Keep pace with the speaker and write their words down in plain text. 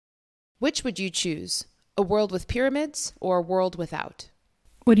Which would you choose? A world with pyramids or a world without?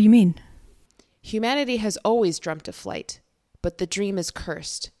 What do you mean? Humanity has always dreamt of flight, but the dream is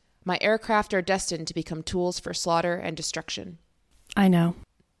cursed. My aircraft are destined to become tools for slaughter and destruction. I know.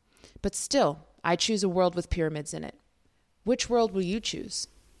 But still, I choose a world with pyramids in it. Which world will you choose?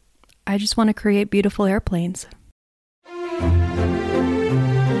 I just want to create beautiful airplanes.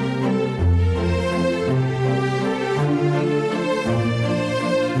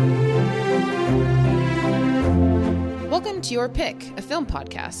 Welcome to Your Pick, a film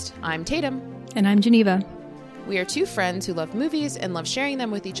podcast. I'm Tatum. And I'm Geneva. We are two friends who love movies and love sharing them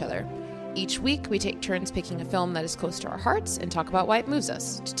with each other. Each week, we take turns picking a film that is close to our hearts and talk about why it moves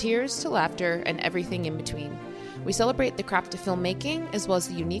us, to tears, to laughter, and everything in between. We celebrate the craft of filmmaking, as well as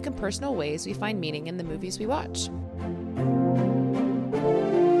the unique and personal ways we find meaning in the movies we watch.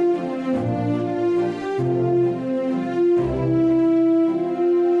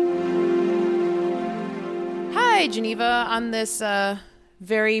 Hi, Geneva, on this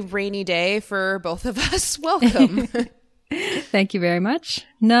very rainy day for both of us. Welcome. Thank you very much.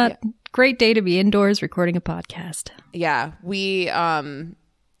 Great day to be indoors recording a podcast. Yeah, I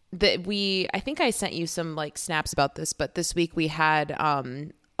think I sent you some snaps about this, but this week we had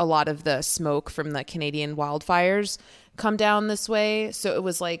a lot of the smoke from the Canadian wildfires come down this way. So it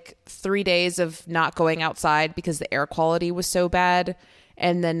was 3 days of not going outside because the air quality was so bad.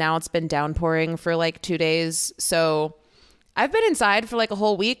 And then now it's been downpouring for 2 days. So I've been inside for a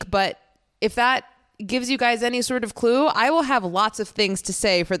whole week, but if that gives you guys any sort of clue, I will have lots of things to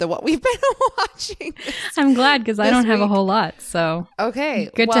say for what we've been watching. I'm glad because I don't have a whole lot. So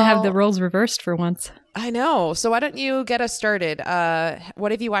okay, good to have the roles reversed for once. I know. So why don't you get us started?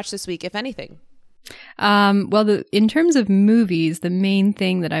 What have you watched this week, if anything? In terms of movies, the main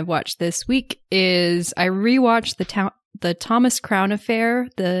thing that I've watched this week is I rewatched the Thomas Crown Affair,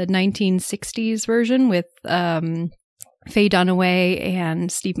 the 1960s version with Faye Dunaway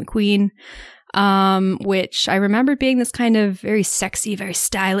and Steve McQueen. Which I remember being this kind of very sexy, very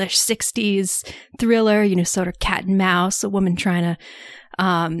stylish 60s thriller, sort of cat and mouse, a woman trying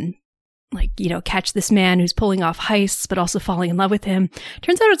to, catch this man who's pulling off heists, but also falling in love with him.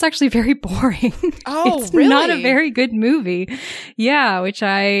 Turns out it's actually very boring. Oh, it's really? Not a very good movie. Yeah, which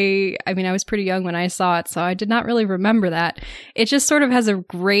I was pretty young when I saw it, so I did not really remember that. It just sort of has a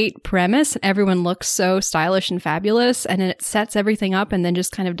great premise. Everyone looks so stylish and fabulous, and it sets everything up and then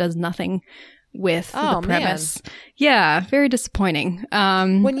just kind of does nothing with the premise. Man. Yeah, very disappointing.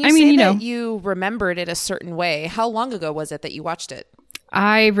 When you say that you remembered it a certain way, how long ago was it that you watched it?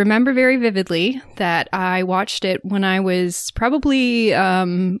 I remember very vividly that I watched it when I was probably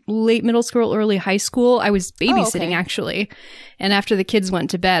late middle school, early high school. I was babysitting actually. And after the kids went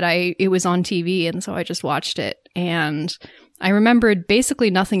to bed, it was on TV, and so I just watched it. And I remembered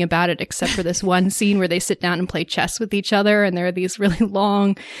basically nothing about it except for this one scene where they sit down and play chess with each other, and there are these really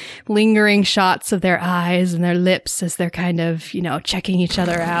long, lingering shots of their eyes and their lips as they're kind of, checking each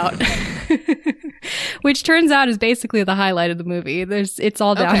other out. Which turns out is basically the highlight of the movie. It's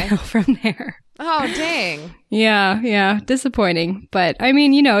all downhill from there. Oh, dang. Yeah. Disappointing. But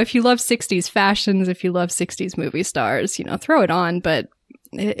if you love 60s fashions, if you love 60s movie stars, throw it on, but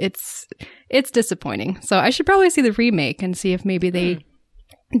it's disappointing. So I should probably see the remake and see if maybe they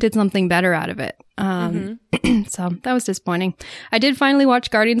did something better out of it. So that was disappointing. I did finally watch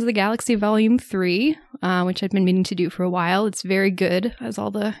Guardians of the Galaxy Volume 3, which I've been meaning to do for a while. It's very good, as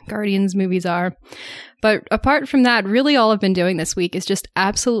all the Guardians movies are. But apart from that, really all I've been doing this week is just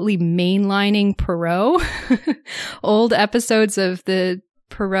absolutely mainlining Poirot. Old episodes of the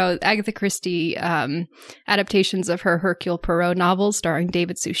Poirot, Agatha Christie adaptations of her Hercule Poirot novels starring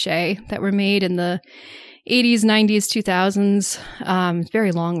David Suchet that were made in the 80s, 90s, 2000s.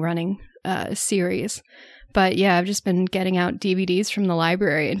 Very long-running series. But yeah, I've just been getting out DVDs from the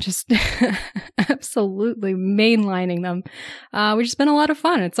library and just absolutely mainlining them, which has been a lot of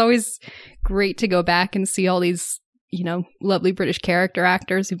fun. It's always great to go back and see all these, lovely British character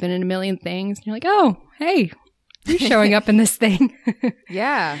actors who've been in a million things. And you're like, oh, hey, you're showing up in this thing.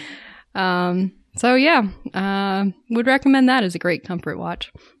 Yeah. So yeah, would recommend that as a great comfort watch.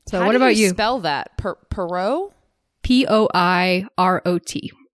 So what about you? Spell that? Poirot? Poirot.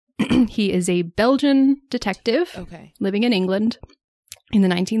 He is a Belgian detective living in England in the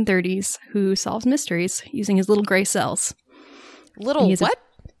 1930s who solves mysteries using his little gray cells.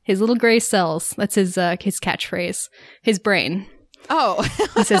 His little gray cells. That's his catchphrase. His brain. Oh.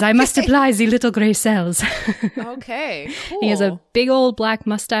 He says, I must apply the little gray cells. Okay, cool. He has a big old black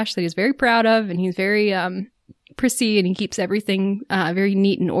mustache that he's very proud of, and he's very prissy, and he keeps everything very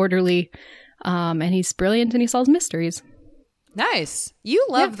neat and orderly. And he's brilliant, and he solves mysteries. Nice. You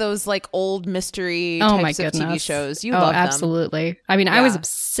love those like old mystery Oh my types of TV goodness. shows. You Oh, love them. absolutely. I mean, I was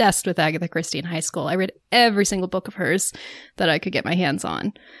obsessed with Agatha Christie in high school. I read every single book of hers that I could get my hands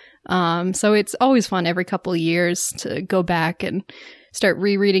on. So it's always fun every couple of years to go back and start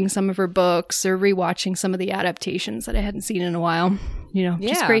rereading some of her books or rewatching some of the adaptations that I hadn't seen in a while. You know,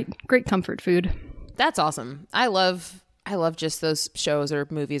 just great comfort food. That's awesome. I love just those shows or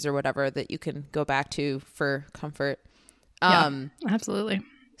movies or whatever that you can go back to for comfort. Yeah, absolutely.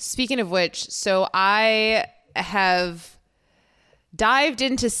 Speaking of which, so I have dived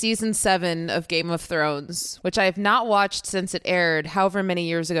into season 7 of Game of Thrones, which I have not watched since it aired, however many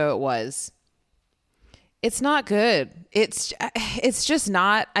years ago it was. It's not good. It's just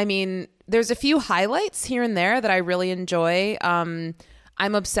not. I mean, there's a few highlights here and there that I really enjoy. I'm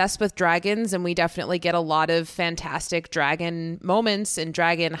obsessed with dragons, and we definitely get a lot of fantastic dragon moments and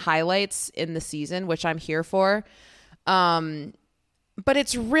dragon highlights in the season, which I'm here for. But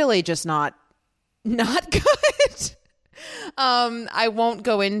it's really just not good. I won't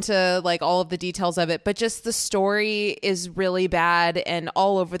go into like all of the details of it, but just the story is really bad and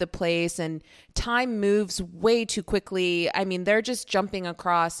all over the place, and time moves way too quickly. I mean, they're just jumping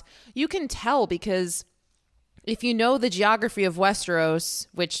across. You can tell because if you know the geography of Westeros,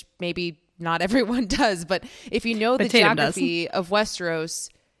 which maybe not everyone does, but if you know the geography of Westeros,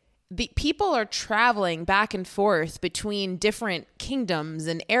 the people are traveling back and forth between different kingdoms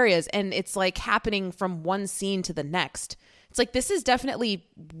and areas, and it's like happening from one scene to the next. It's like this is definitely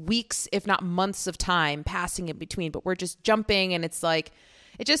weeks, if not months of time passing in between, but we're just jumping, and it's like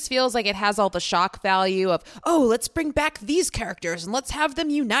it just feels like it has all the shock value of, oh, let's bring back these characters and let's have them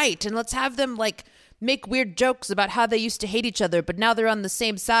unite and let's have them like make weird jokes about how they used to hate each other, but now they're on the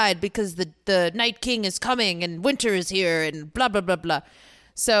same side because the Night King is coming and winter is here and blah, blah, blah, blah.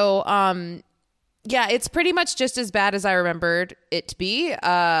 So, yeah, it's pretty much just as bad as I remembered it to be.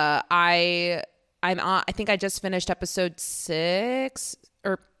 I think I just finished episode 6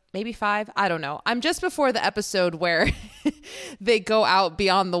 or maybe 5. I don't know. I'm just before the episode where they go out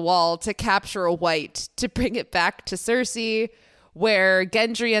beyond the wall to capture a white to bring it back to Cersei, where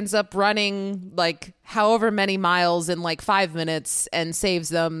Gendry ends up running like however many miles in like 5 minutes and saves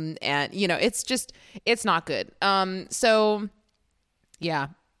them. And, you know, it's not good. So yeah,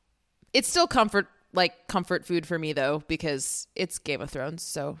 it's still comfort food for me though, because it's Game of Thrones.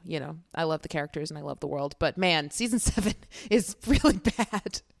 So, you know, I love the characters and I love the world, but man, season 7 is really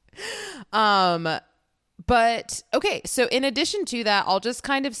bad. But okay, so in addition to that, I'll just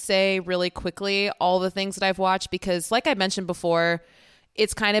kind of say really quickly all the things that I've watched, because like I mentioned before,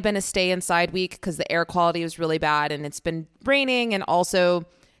 it's kind of been a stay inside week because the air quality was really bad and it's been raining. And also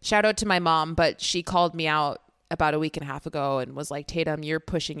shout out to my mom, but she called me out about a week and a half ago and was like, Tatum, you're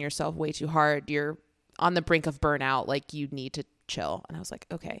pushing yourself way too hard. You're on the brink of burnout. Like, you need to chill. And I was like,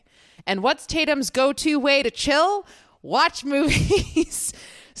 okay. And what's Tatum's go-to way to chill? Watch movies.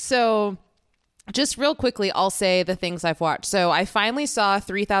 So just real quickly, I'll say the things I've watched. So I finally saw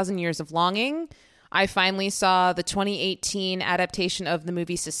 3,000 Years of Longing. I finally saw the 2018 adaptation of the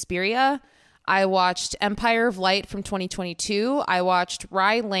movie Suspiria. I watched Empire of Light from 2022. I watched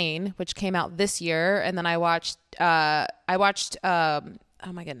Rye Lane, which came out this year. And then I watched oh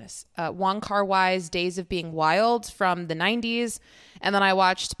my goodness, Wong Kar-wai's Days of Being Wild from the 90s. And then I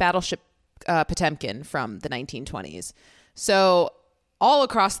watched Battleship Potemkin from the 1920s. So all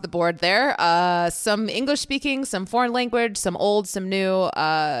across the board there, some English speaking, some foreign language, some old, some new,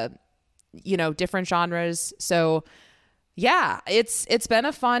 different genres. So yeah, it's been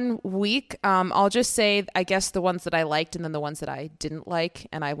a fun week. I'll just say, I guess, the ones that I liked and then the ones that I didn't like,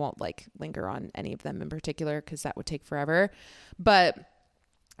 and I won't like linger on any of them in particular because that would take forever. But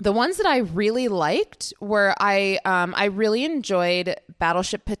the ones that I really liked were I really enjoyed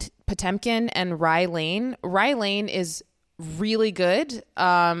Battleship Potemkin and Rye Lane. Rye Lane is really good.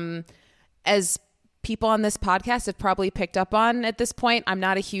 As people on this podcast have probably picked up on at this point, I'm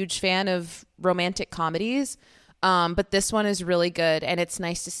not a huge fan of romantic comedies. But this one is really good, and it's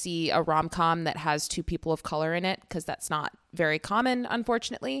nice to see a rom-com that has 2 people of color in it, because that's not very common,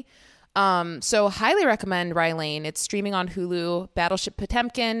 unfortunately. So highly recommend Rye Lane. It's streaming on Hulu. Battleship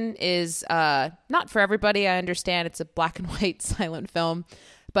Potemkin is not for everybody. I understand it's a black and white silent film,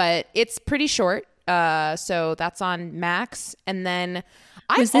 but it's pretty short. So that's on Max. And then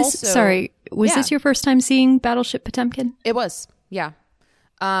was this your first time seeing Battleship Potemkin? It was, yeah.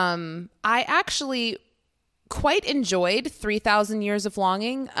 I actually quite enjoyed 3,000 Years of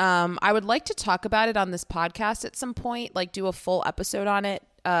Longing. I would like to talk about it on this podcast at some point, like do a full episode on it,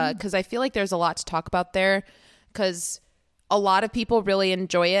 because I feel like there's a lot to talk about there, because a lot of people really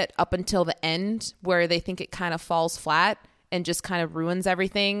enjoy it up until the end where they think it kind of falls flat. and just kind of ruins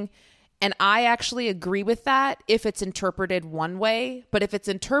everything. And I actually agree with that if it's interpreted one way, but if it's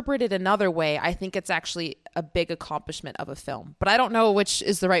interpreted another way, I think it's actually a big accomplishment of a film. But I don't know which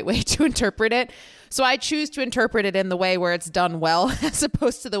is the right way to interpret it. So I choose to interpret it in the way where it's done well, as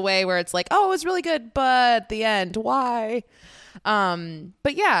opposed to the way where it's like, oh, it was really good, but at the end, why?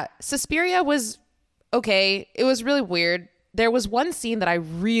 But yeah, Suspiria was okay. It was really weird. There was one scene that I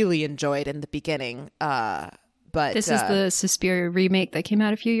really enjoyed in the beginning, but this is the Suspiria remake that came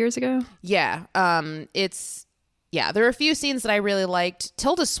out a few years ago. Yeah. There are a few scenes that I really liked.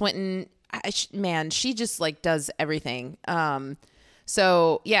 Tilda Swinton, she just like does everything.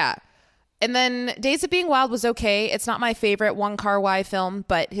 So yeah. And then Days of Being Wild was okay. It's not my favorite Wong Kar-wai film,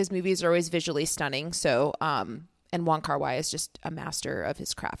 but his movies are always visually stunning. So, and Wong Kar-wai is just a master of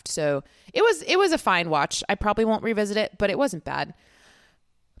his craft. So it was a fine watch. I probably won't revisit it, but it wasn't bad.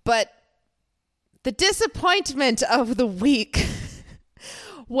 But the disappointment of the week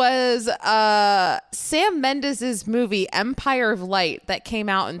was Sam Mendes' movie Empire of Light that came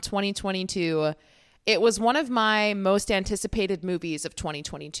out in 2022. It was one of my most anticipated movies of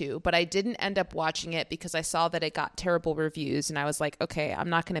 2022, but I didn't end up watching it because I saw that it got terrible reviews, and I was like, okay, I'm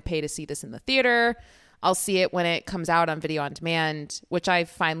not going to pay to see this in the theater. I'll see it when it comes out on video on demand, which I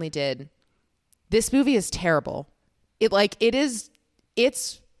finally did. This movie is terrible. It's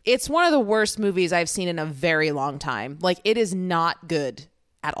one of the worst movies I've seen in a very long time. Like, it is not good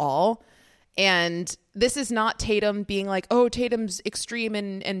at all. And this is not Tatum being like, oh, Tatum's extreme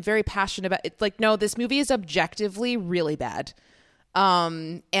and very passionate about it. Like, no, this movie is objectively really bad.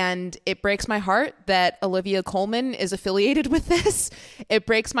 And it breaks my heart that Olivia Colman is affiliated with this. It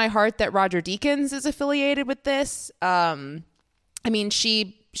breaks my heart that Roger Deakins is affiliated with this. I mean,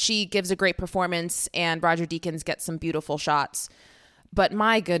 she gives a great performance and Roger Deakins gets some beautiful shots. But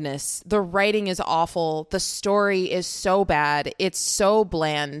my goodness, the writing is awful. The story is so bad. It's so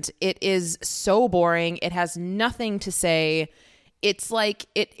bland. It is so boring. It has nothing to say. It's like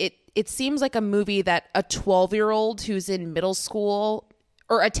it seems like a movie that a 12-year-old who's in middle school,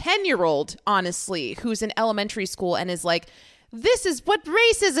 or a 10-year-old, honestly, who's in elementary school and is like, this is what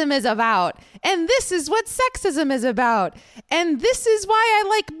racism is about, and this is what sexism is about, and this is why I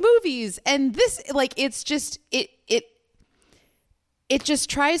like movies, and this, like, it's just it just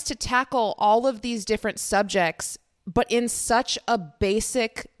tries to tackle all of these different subjects, but in such a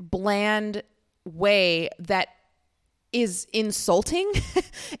basic, bland way that is insulting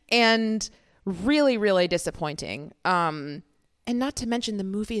and really, really disappointing. And not to mention the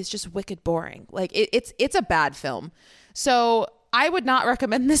movie is just wicked boring. Like, it's a bad film. So I would not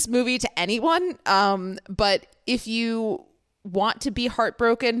recommend this movie to anyone. But if you want to be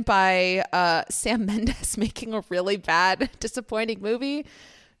heartbroken by Sam Mendes making a really bad, disappointing movie,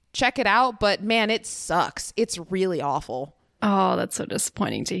 check it out. But man, it sucks. It's really awful. Oh, that's so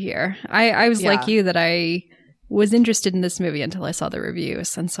disappointing to hear. I was like you, that I was interested in this movie until I saw the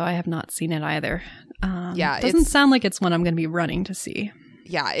reviews, and so I have not seen it either. It doesn't sound like it's one I'm going to be running to see.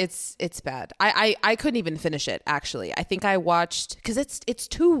 Yeah, it's bad. I couldn't even finish it, actually. I think I watched, because it's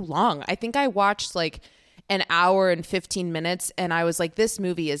too long. I think I watched like an hour and 15 minutes, and I was like, this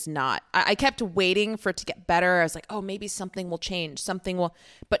movie is not. I kept waiting for it to get better. I was like, oh, maybe something will change.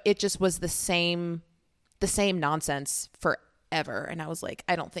 But it just was the same nonsense forever. And I was like,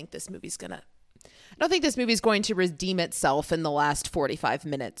 I don't think this movie's going to redeem itself in the last 45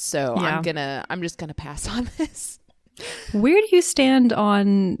 minutes. So yeah. I'm just gonna pass on this. Where do you stand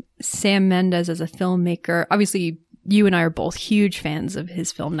on Sam Mendes as a filmmaker? Obviously, you and I are both huge fans of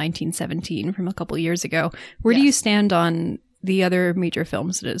his film 1917 from a couple of years ago. Where do you stand on the other major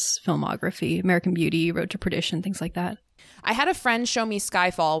films in his filmography? American Beauty, Road to Perdition, things like that. I had a friend show me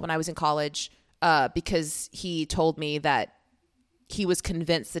Skyfall when I was in college because he told me that he was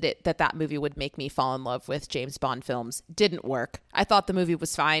convinced that movie would make me fall in love with James Bond films. Didn't work. I thought the movie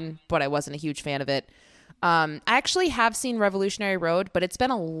was fine, but I wasn't a huge fan of it. I actually have seen Revolutionary Road, but it's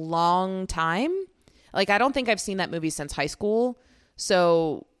been a long time. Like, I don't think I've seen that movie since high school.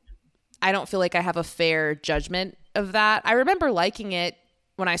 So I don't feel like I have a fair judgment of that. I remember liking it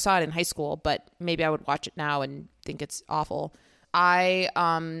when I saw it in high school, but maybe I would watch it now and think it's awful. I,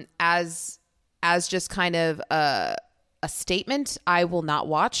 as just kind of a statement, I will not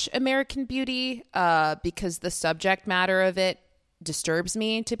watch American Beauty because the subject matter of it disturbs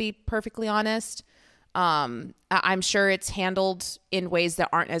me, to be perfectly honest. I'm sure it's handled in ways that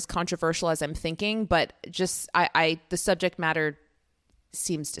aren't as controversial as I'm thinking, but just the subject matter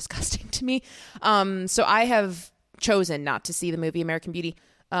seems disgusting to me. So I have chosen not to see the movie American Beauty.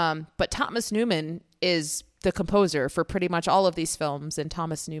 But Thomas Newman is the composer for pretty much all of these films, and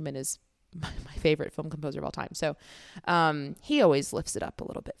Thomas Newman is my favorite film composer of all time. So he always lifts it up a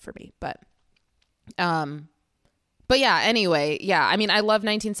little bit for me. But yeah, anyway, yeah, I mean, I love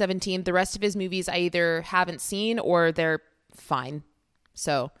 1917. The rest of his movies I either haven't seen or they're fine.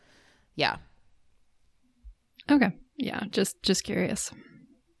 So, yeah. Okay. Yeah, just curious.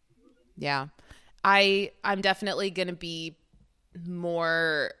 Yeah. I'm definitely going to be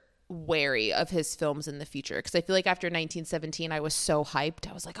more wary of his films in the future, because I feel like after 1917 I was so hyped.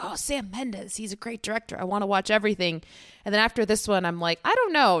 I was like, oh, Sam Mendes, he's a great director, I want to watch everything. And then after this one I'm like, I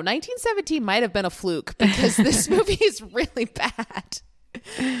don't know, 1917 might have been a fluke, because this movie is really bad.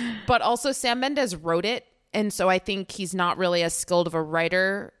 But also Sam Mendes wrote it, and so I think he's not really as skilled of a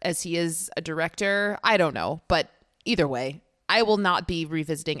writer as he is a director. I don't know, but either way, I will not be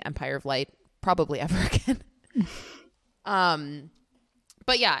revisiting Empire of Light probably ever again.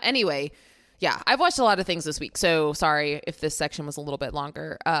 But yeah, anyway, yeah, I've watched a lot of things this week, so sorry if this section was a little bit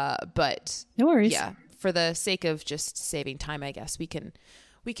longer. But no worries. Yeah, for the sake of just saving time, I guess we can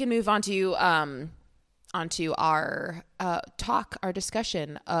move on to onto our our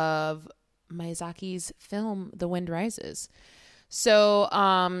discussion of Miyazaki's film The Wind Rises.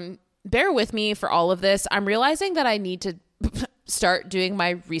 So bear with me for all of this. I'm realizing that I need to start doing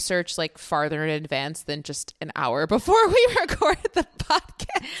my research like farther in advance than just an hour before we record the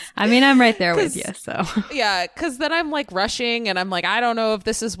podcast. I mean, I'm right there with you, so. Yeah, because then I'm like rushing and I'm like, I don't know if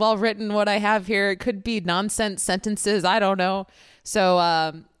this is well written, what I have here. It could be nonsense sentences. I don't know.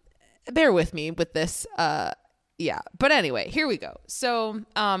 So bear with me with this. Yeah. But anyway, here we go. So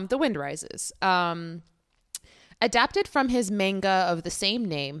The Wind Rises. Adapted from his manga of the same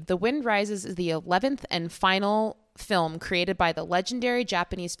name, The Wind Rises is the 11th and final film created by the legendary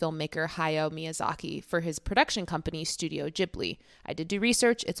Japanese filmmaker Hayao Miyazaki for his production company Studio Ghibli. I did do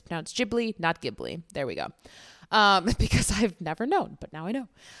research. It's pronounced Ghibli, not Ghibli. There we go. Because I've never known, but now I know.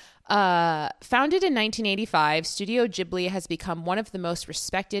 Founded in 1985, Studio Ghibli has become one of the most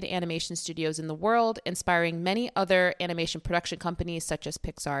respected animation studios in the world, inspiring many other animation production companies such as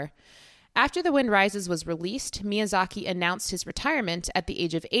Pixar. After The Wind Rises was released, Miyazaki announced his retirement at the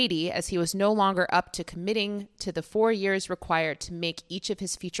age of 80, as he was no longer up to committing to the 4 years required to make each of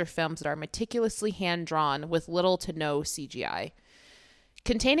his feature films that are meticulously hand-drawn with little to no CGI.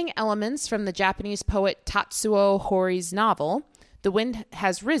 Containing elements from the Japanese poet Tatsuo Hori's novel, The Wind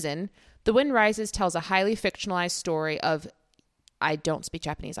Has Risen, The Wind Rises tells a highly fictionalized story of, I don't speak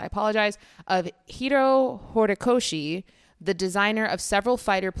Japanese, I apologize, of Hiro Horikoshi, the designer of several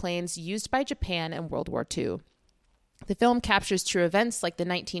fighter planes used by Japan in World War II. The film captures true events like the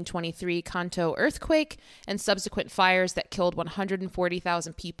 1923 Kanto earthquake and subsequent fires that killed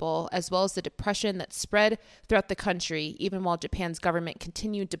 140,000 people, as well as the depression that spread throughout the country, even while Japan's government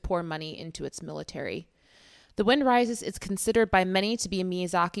continued to pour money into its military. The Wind Rises is considered by many to be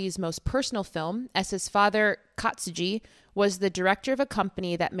Miyazaki's most personal film, as his father, Katsuji, was the director of a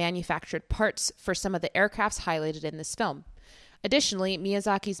company that manufactured parts for some of the aircrafts highlighted in this film. Additionally,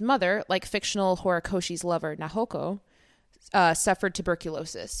 Miyazaki's mother, like fictional Horikoshi's lover Nahoko, suffered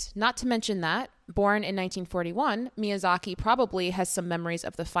tuberculosis. Not to mention that, born in 1941, Miyazaki probably has some memories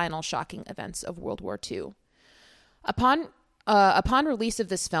of the final shocking events of World War II. Upon release of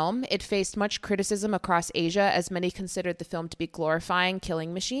this film, it faced much criticism across Asia, as many considered the film to be glorifying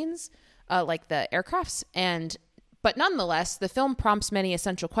killing machines, like the aircrafts, but nonetheless, the film prompts many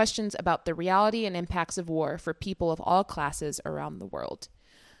essential questions about the reality and impacts of war for people of all classes around the world.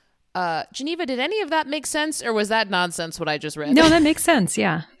 Geneva, did any of that make sense, or was that nonsense what I just read? No, that makes sense,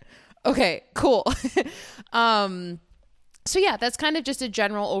 yeah. Okay, cool. So yeah, that's kind of just a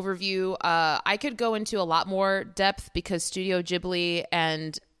general overview. I could go into a lot more depth because Studio Ghibli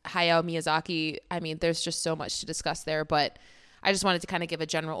and Hayao Miyazaki, I mean, there's just so much to discuss there, but I just wanted to kind of give a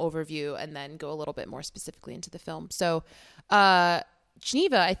general overview and then go a little bit more specifically into the film. So,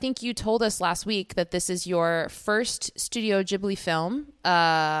 Geneva, I think you told us last week that this is your first Studio Ghibli film.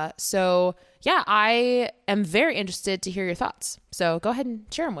 So yeah, I am very interested to hear your thoughts. So go ahead and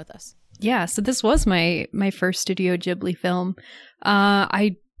share them with us. Yeah, so this was my first Studio Ghibli film.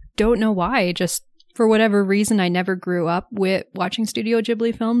 I don't know why, just for whatever reason, I never grew up with watching Studio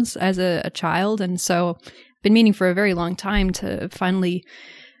Ghibli films as a child, and so been meaning for a very long time to finally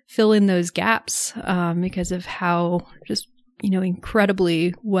fill in those gaps because of how just,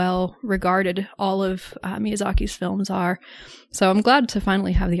 incredibly well regarded all of Miyazaki's films are. So I'm glad to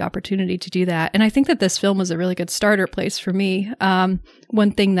finally have the opportunity to do that. And I think that this film was a really good starter place for me.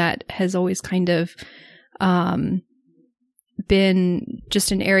 One thing that has always kind of been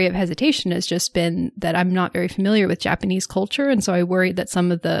just an area of hesitation has just been that I'm not very familiar with Japanese culture. And so I worried that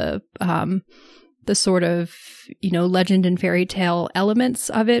some of the the sort of, legend and fairy tale elements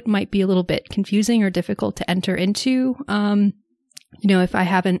of it might be a little bit confusing or difficult to enter into. If I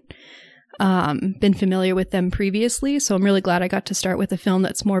haven't been familiar with them previously. So I'm really glad I got to start with a film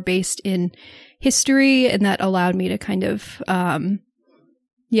that's more based in history, and that allowed me to kind of,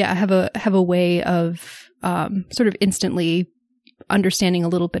 have a way of sort of instantly understanding a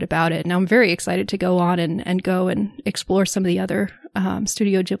little bit about it. Now I'm very excited to go on and go and explore some of the other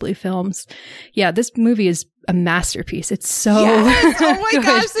Studio Ghibli films. Yeah, this movie is a masterpiece. It's so yes! Oh my good.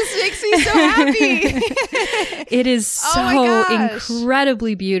 gosh, this makes me so happy. It is so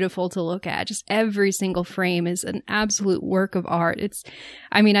incredibly beautiful to look at. Just every single frame is an absolute work of art.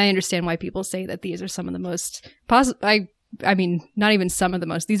 I understand why people say that these are some of the most not even some of the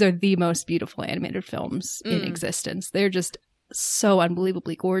most, these are the most beautiful animated films in existence. They're just so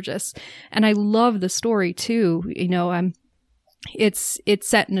unbelievably gorgeous. And I love the story too. It's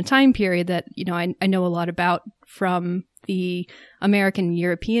set in a time period that, I know a lot about from the American and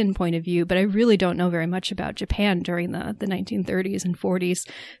European point of view, but I really don't know very much about Japan during the 1930s and 40s.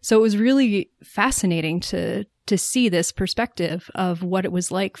 So it was really fascinating to see this perspective of what it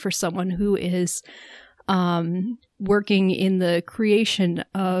was like for someone who is working in the creation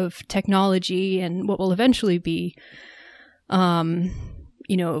of technology and what will eventually be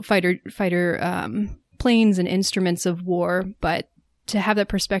fighter planes and instruments of war, but to have that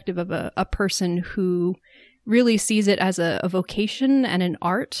perspective of a person who really sees it as a vocation and an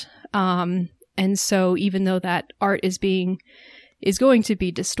art. And so even though that art is going to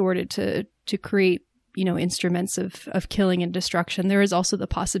be distorted to create, instruments of killing and destruction, there is also the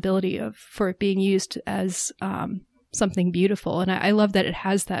possibility for it being used as something beautiful. And I love that it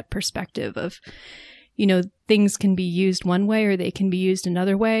has that perspective of, things can be used one way or they can be used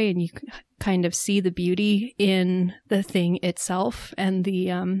another way, and you kind of see the beauty in the thing itself, and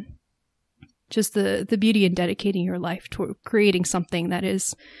the just the beauty in dedicating your life to creating something that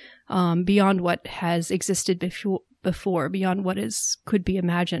is beyond what has existed before, beyond what could be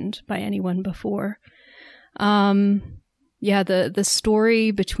imagined by anyone before. The story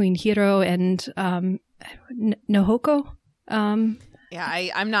between Hiro and Nohoko. I'm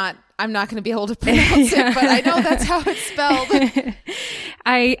not going to be able to pronounce it, but I know that's how it's spelled.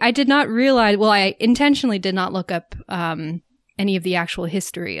 I did not realize, well, I intentionally did not look up any of the actual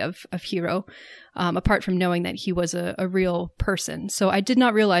history of Hiro, apart from knowing that he was a real person. So I did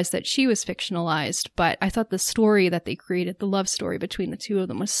not realize that she was fictionalized, but I thought the story that they created, the love story between the two of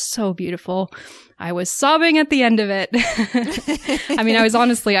them, was so beautiful. I was sobbing at the end of it.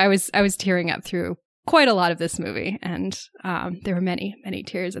 I was tearing up through quite a lot of this movie, and there were many, many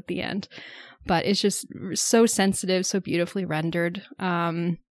tears at the end. But it's just so sensitive, so beautifully rendered.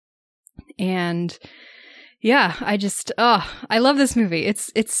 And yeah, I love this movie.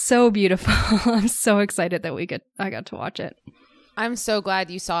 It's so beautiful. I'm so excited that I got to watch it. I'm so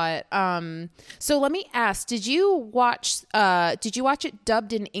glad you saw it. So let me ask, did you watch it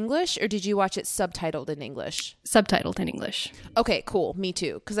dubbed in English, or did you watch it subtitled in English? Subtitled in English. Okay, cool. Me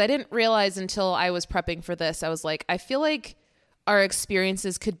too. Because I didn't realize until I was prepping for this, I was like, I feel like our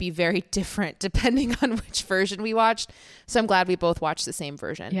experiences could be very different depending on which version we watched. So I'm glad we both watched the same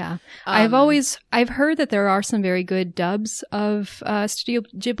version. Yeah. I've heard that there are some very good dubs of Studio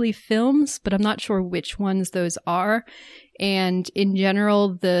Ghibli films, but I'm not sure which ones those are. And in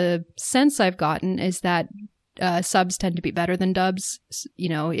general, the sense I've gotten is that subs tend to be better than dubs.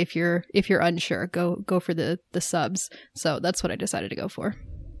 If you're unsure, go for the subs. So that's what I decided to go for.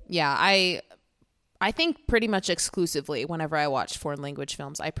 Yeah, I think pretty much exclusively whenever I watch foreign language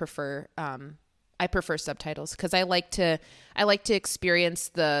films, I prefer subtitles, because I like to experience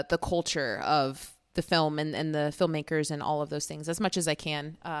the culture of the film and the filmmakers and all of those things as much as I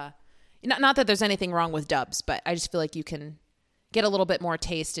can. Not that there's anything wrong with dubs, but I just feel like you can get a little bit more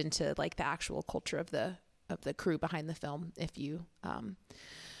taste into like the actual culture of the crew behind the film if you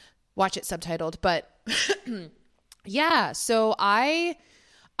watch it subtitled. But yeah, so I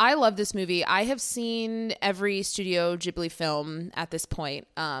love this movie. I have seen every Studio Ghibli film at this point,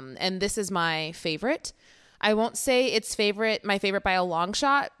 and this is my favorite. I won't say it's my favorite by a long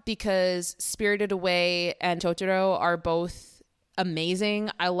shot, because Spirited Away and Totoro are both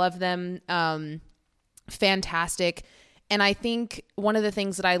amazing. I love them. Fantastic. And I think one of the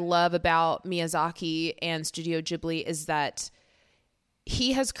things that I love about Miyazaki and Studio Ghibli is that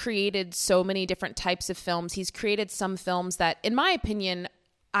he has created so many different types of films. He's created some films that, in my opinion,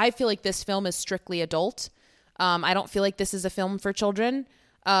 I feel like this film is strictly adult. I don't feel like this is a film for children.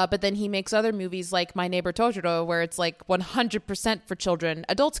 But then he makes other movies like My Neighbor Totoro, where it's like 100% for children.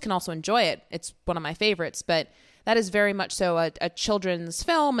 Adults can also enjoy it. It's one of my favorites, but that is very much so a children's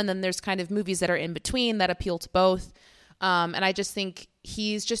film. And then there's kind of movies that are in between that appeal to both. And I just think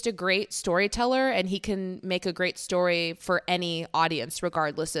he's just a great storyteller, and he can make a great story for any audience,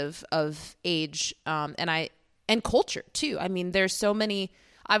 regardless of age and culture too. I mean, there's so many.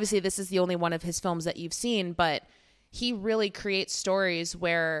 Obviously, this is the only one of his films that you've seen, but he really creates stories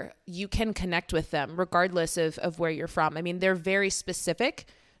where you can connect with them regardless of where you're from. I mean, they're very specific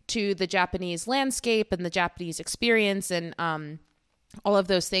to the Japanese landscape and the Japanese experience and all of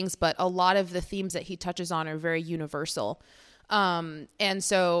those things, but a lot of the themes that he touches on are very universal. And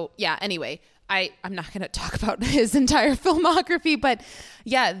so, yeah, anyway, I'm not going to talk about his entire filmography, but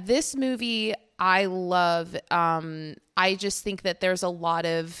yeah, this movie I love. I just think that there's a lot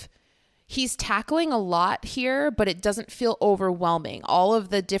of, he's tackling a lot here, but it doesn't feel overwhelming. All of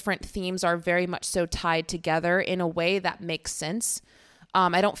the different themes are very much so tied together in a way that makes sense.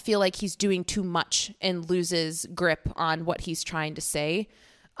 I don't feel like he's doing too much and loses grip on what he's trying to say.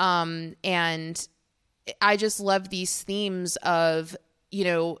 And I just love these themes of, you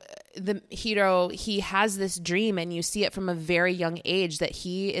know, the hero, he has this dream, and you see it from a very young age that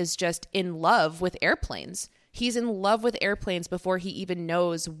he is just in love with airplanes. He's in love with airplanes before he even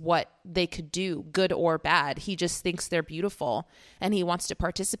knows what they could do, good or bad. He just thinks they're beautiful, and he wants to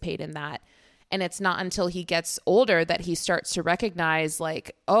participate in that. And it's not until he gets older that he starts to recognize,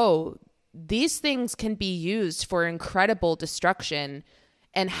 like, oh, these things can be used for incredible destruction.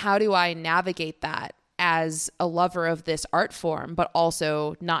 And how do I navigate that as a lover of this art form, but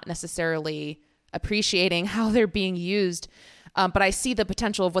also not necessarily appreciating how they're being used? But I see the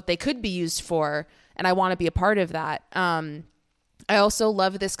potential of what they could be used for, and I want to be a part of that. I also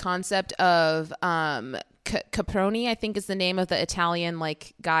love this concept of Caproni, I think is the name of the Italian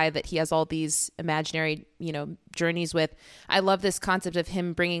like guy that he has all these imaginary, you know, journeys with. I love this concept of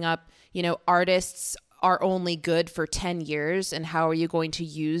him bringing up, you know, artists are only good for 10 years, and how are you going to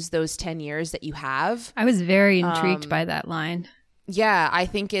use those 10 years that you have? I was very intrigued by that line. Yeah, I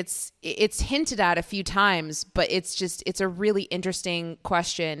think it's hinted at a few times, but it's a really interesting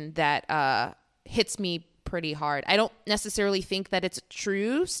question that hits me pretty hard. I don't necessarily think that it's a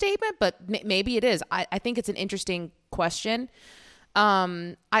true statement, but maybe it is. I think it's an interesting question.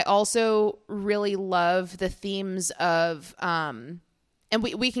 I also really love the themes of, and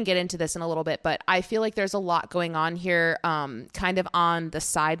we can get into this in a little bit, but I feel like there's a lot going on here, kind of on the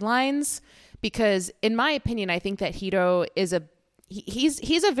sidelines, because in my opinion, I think that Hiro is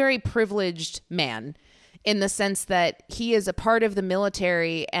he's a very privileged man, in the sense that he is a part of the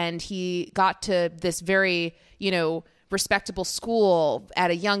military, and he got to this very, you know, respectable school at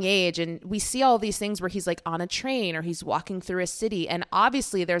a young age. And we see all these things where he's like on a train or he's walking through a city. And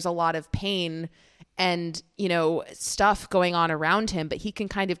obviously there's a lot of pain and, you know, stuff going on around him, but he can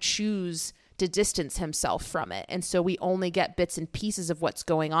kind of choose to distance himself from it. And so we only get bits and pieces of what's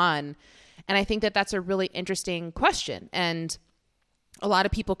going on. And I think that that's a really interesting question. And a lot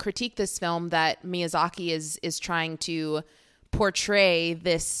of people critique this film that Miyazaki is trying to portray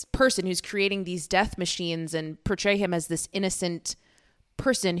this person who's creating these death machines and portray him as this innocent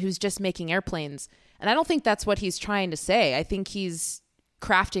person who's just making airplanes. And I don't think that's what he's trying to say. I think he's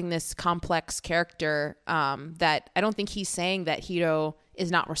crafting this complex character that I don't think he's saying that Hiro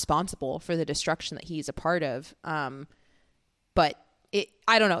is not responsible for the destruction that he's a part of. But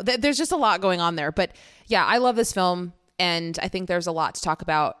I don't know. There's just a lot going on there. But yeah, I love this film. And I think there's a lot to talk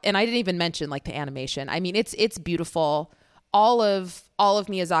about. And I didn't even mention like the animation. I mean, it's beautiful. All of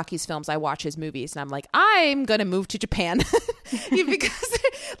Miyazaki's films, I watch his movies and I'm like, I'm going to move to Japan because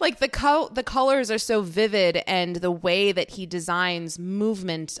like the colors are so vivid, and the way that he designs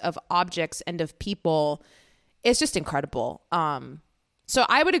movement of objects and of people, it's just incredible. So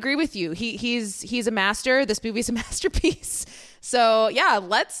I would agree with you. He's a master. This movie's a masterpiece. So yeah,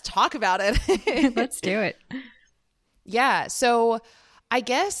 let's talk about it. Let's do it. Yeah. So I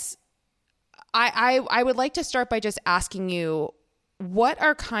guess I would like to start by just asking you, what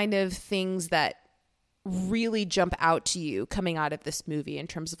are kind of things that really jump out to you coming out of this movie in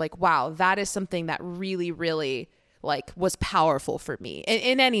terms of like, wow, that is something that really, really like was powerful for me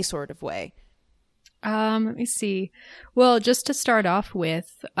in any sort of way? Let me see. Well, just to start off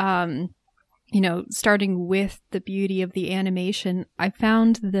with, you know, starting with the beauty of the animation, I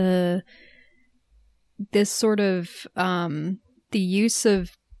found this sort of the use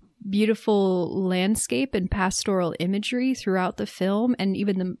of beautiful landscape and pastoral imagery throughout the film, and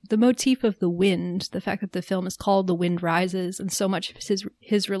even the motif of the wind, the fact that the film is called The Wind Rises, and so much of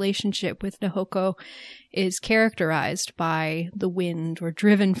his relationship with Nahoko is characterized by the wind, or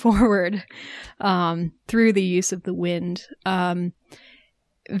driven forward through the use of the wind.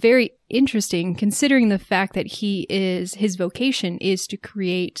 Very interesting, considering the fact that his vocation is to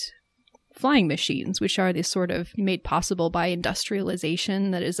create flying machines, which are this sort of made possible by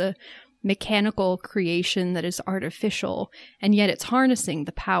industrialization, that is a mechanical creation that is artificial, and yet it's harnessing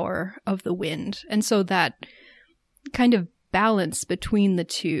the power of the wind. And so that kind of balance between the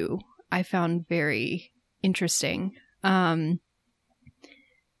two I found very interesting. I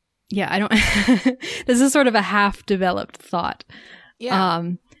don't this is sort of a half-developed thought. Yeah.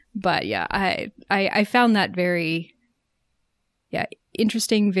 But yeah, I found that very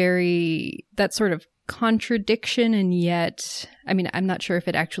interesting, very, that sort of contradiction, and yet, I mean, I'm not sure if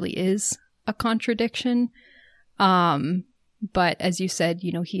it actually is a contradiction. But as you said,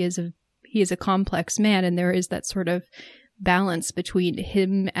 you know, he is a complex man, and there is that sort of balance between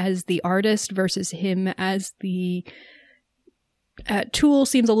him as the artist versus him as the tool.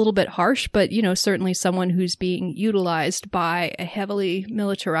 Seems a little bit harsh, but, you know, certainly someone who's being utilized by a heavily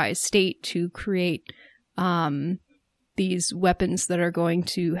militarized state to create these weapons that are going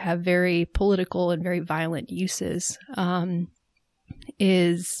to have very political and very violent uses,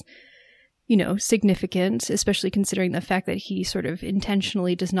 is, you know, significant, especially considering the fact that he sort of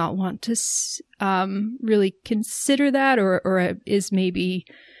intentionally does not want to really consider that, or is maybe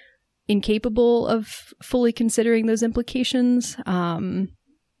incapable of fully considering those implications.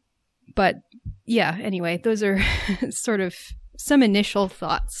 But yeah, anyway, those are sort of some initial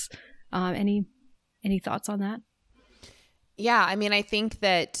thoughts. Any thoughts on that? Yeah, I mean, I think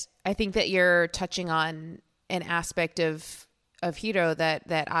that you're touching on an aspect of Hiro that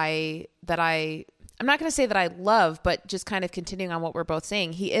I'm not going to say that I love, but just kind of continuing on what we're both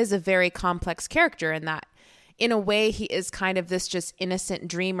saying, he is a very complex character in that, in a way, he is kind of this just innocent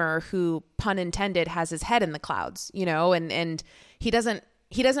dreamer who, pun intended, has his head in the clouds, you know, and he doesn't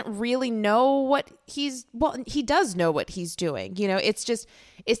really know he does know what he's doing, you know. It's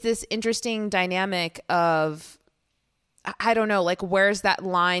this interesting dynamic of, I don't know, like, where's that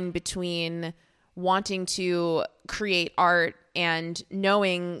line between wanting to create art and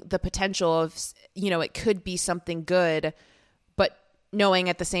knowing the potential of, you know, it could be something good, but knowing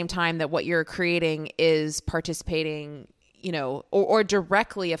at the same time that what you're creating is participating, you know, or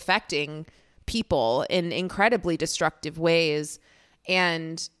directly affecting people in incredibly destructive ways.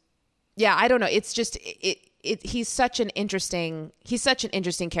 And yeah, I don't know. It's just, he's such an interesting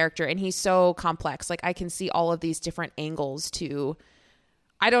character, and he's so complex. Like, I can see all of these different angles to,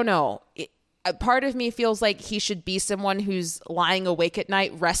 I don't know. A part of me feels like he should be someone who's lying awake at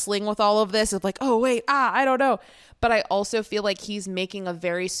night wrestling with all of this of like, oh wait, I don't know. But I also feel like he's making a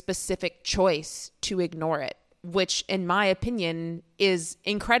very specific choice to ignore it, which in my opinion is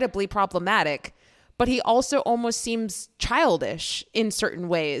incredibly problematic. But he also almost seems childish in certain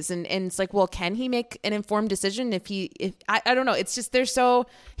ways. And it's like, well, can he make an informed decision if I don't know. It's just,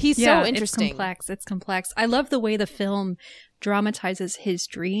 he's so interesting. It's complex. I love the way the film dramatizes his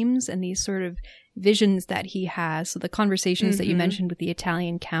dreams and these sort of visions that he has. So the conversations that you mentioned with the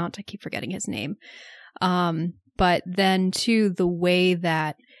Italian count, I keep forgetting his name. But then too, the way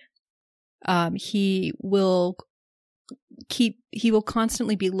that he will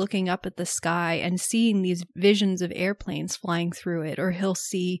constantly be looking up at the sky and seeing these visions of airplanes flying through it, or he'll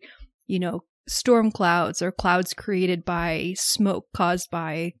see, you know, storm clouds or clouds created by smoke caused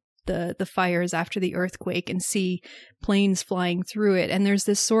by the fires after the earthquake, and see planes flying through it. And there's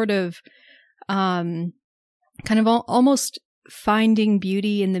this sort of kind of almost finding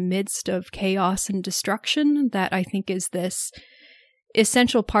beauty in the midst of chaos and destruction that I think is this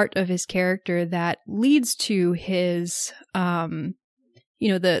essential part of his character that leads to his you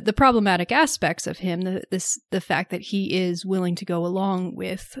know, the problematic aspects of him, the fact that he is willing to go along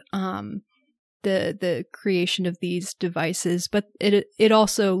with the creation of these devices, but it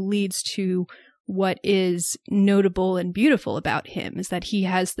also leads to what is notable and beautiful about him, is that he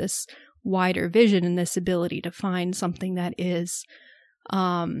has this wider vision and this ability to find something that is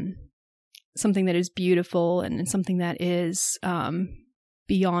beautiful and something that is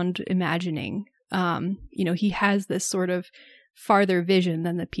beyond imagining. You know, he has this sort of farther vision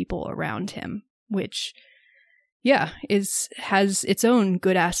than the people around him, which, yeah, has its own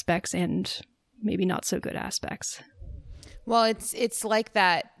good aspects and maybe not so good aspects. Well, it's like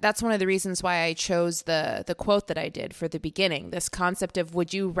that. That's one of the reasons why I chose the quote that I did for the beginning. This concept of,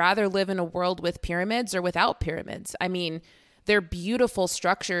 would you rather live in a world with pyramids or without pyramids? I mean, they're beautiful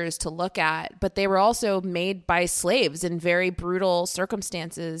structures to look at, but they were also made by slaves in very brutal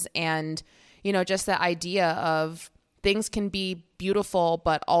circumstances. And, you know, just the idea of things can be beautiful,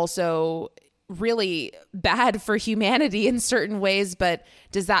 but also really bad for humanity in certain ways. But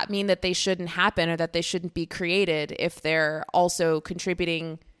does that mean that they shouldn't happen or that they shouldn't be created if they're also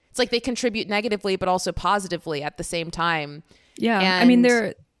contributing? It's like they contribute negatively, but also positively at the same time. Yeah. And I mean,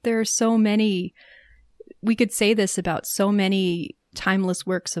 there are so many, we could say this about so many timeless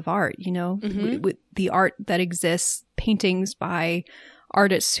works of art, you know, with the art that exists, paintings by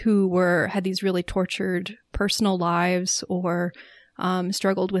artists who had these really tortured personal lives or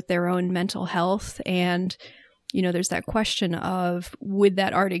struggled with their own mental health. And, you know, there's that question of, would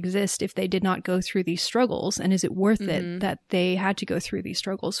that art exist if they did not go through these struggles? And is it worth it that they had to go through these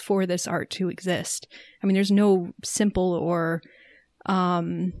struggles for this art to exist? I mean, there's no simple or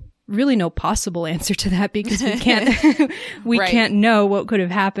really no possible answer to that, because we can't can't know what could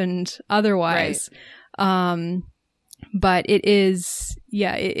have happened otherwise. Right. But it is,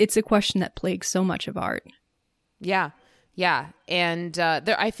 it's a question that plagues so much of art. Yeah. Yeah. And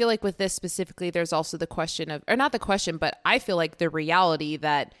I feel like with this specifically, there's also the question of, or not the question, but I feel like the reality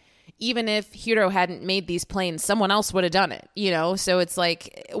that even if Hiro hadn't made these planes, someone else would have done it, you know? So it's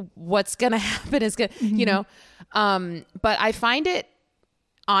like, what's going to happen is going to, you know? But I find it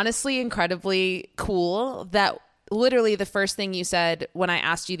honestly incredibly cool that literally the first thing you said when I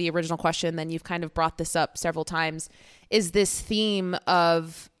asked you the original question, then you've kind of brought this up several times, is this theme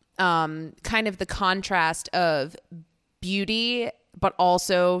of kind of the contrast of beauty but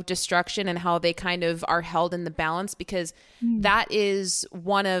also destruction and how they kind of are held in the balance, because that is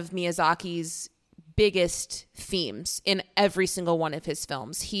one of Miyazaki's biggest themes in every single one of his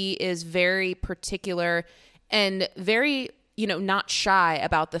films. He is very particular and very, you know, not shy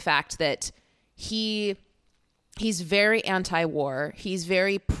about the fact that he's very anti-war. He's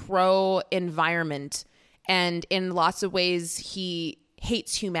very pro-environment. And in lots of ways, he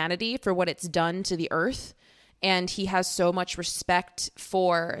hates humanity for what it's done to the earth. And he has so much respect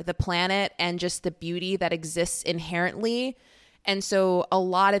for the planet and just the beauty that exists inherently. And so a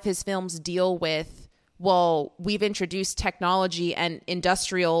lot of his films deal with, well, we've introduced technology and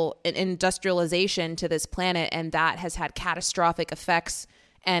industrialization to this planet, and that has had catastrophic effects,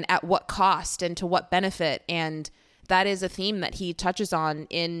 and at what cost and to what benefit. And that is a theme that he touches on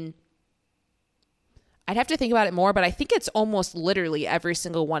in, I'd have to think about it more, but I think it's almost literally every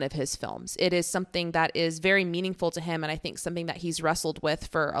single one of his films. It is something that is very meaningful to him, and I think something that he's wrestled with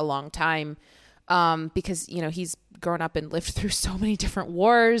for a long time, because, you know, he's grown up and lived through so many different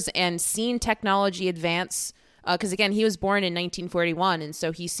wars and seen technology advance, because, again, he was born in 1941, and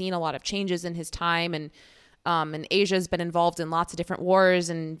so he's seen a lot of changes in his time, and Asia's been involved in lots of different wars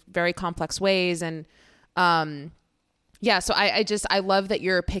in very complex ways, and so I love that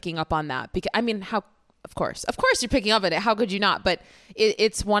you're picking up on that, because, I mean, Of course you're picking up on it. How could you not? But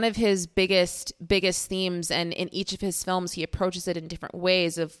it's one of his biggest themes. And in each of his films, he approaches it in different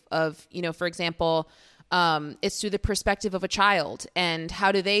ways of, you know, for example, it's through the perspective of a child and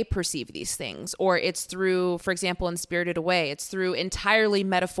how do they perceive these things? Or it's through, for example, in Spirited Away, it's through entirely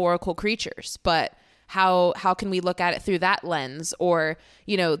metaphorical creatures, but how can we look at it through that lens? Or,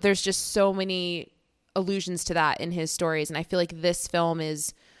 you know, there's just so many allusions to that in his stories. And I feel like this film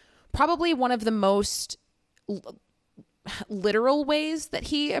is probably one of the most literal ways that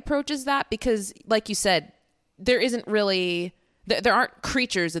he approaches that, because, like you said, there aren't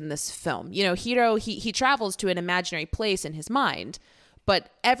creatures in this film. You know, Hiro, he travels to an imaginary place in his mind, but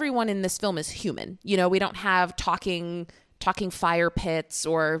everyone in this film is human. You know, we don't have talking fire pits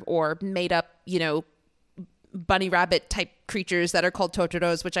or made up, you know, bunny rabbit type creatures that are called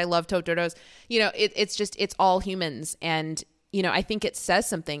Totoros, which I love Totoros. You know, it's all humans. And, you know, I think it says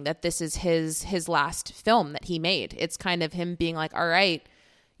something that this is his last film that he made. It's kind of him being like, all right,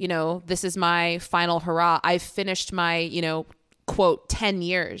 you know, this is my final hurrah. I've finished my, you know, quote, 10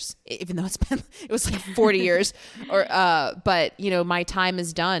 years, even though it was like 40 years but, you know, my time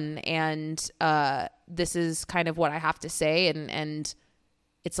is done. And this is kind of what I have to say. And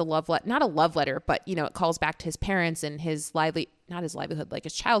it's not a love letter, but, you know, it calls back to his parents and not his livelihood, like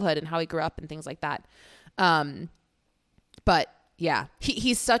his childhood and how he grew up and things like that. But yeah,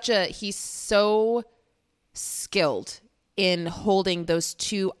 he's so skilled in holding those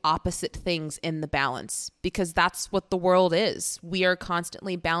two opposite things in the balance, because that's what the world is. We are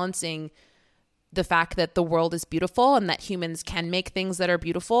constantly balancing the fact that the world is beautiful and that humans can make things that are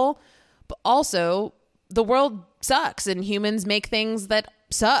beautiful, but also the world sucks and humans make things that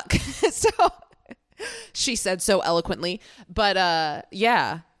suck. So she said so eloquently, but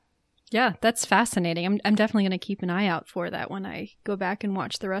yeah. Yeah, that's fascinating. I'm definitely going to keep an eye out for that when I go back and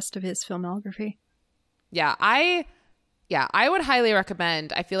watch the rest of his filmography. Yeah, I would highly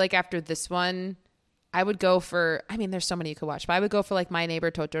recommend. I feel like after this one, I would go for, I mean, there's so many you could watch, but I would go for like My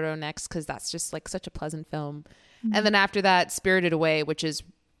Neighbor Totoro next, because that's just like such a pleasant film. Mm-hmm. And then after that, Spirited Away, which is,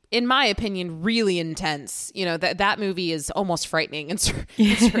 in my opinion, really intense. You know, that movie is almost frightening in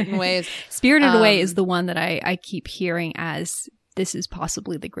certain ways. Spirited Away is the one that I keep hearing as, this is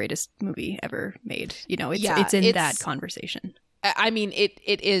possibly the greatest movie ever made. You know, it's in that conversation. I mean, it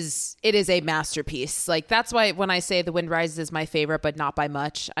is a masterpiece. Like, that's why when I say The Wind Rises is my favorite, but not by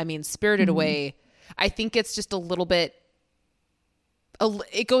much. I mean, Spirited Away, I think it's just a little bit,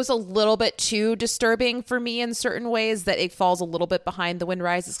 it goes a little bit too disturbing for me in certain ways, that it falls a little bit behind The Wind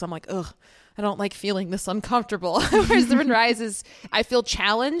Rises. So I'm like, ugh, I don't like feeling this uncomfortable. Whereas The Wind Rises, I feel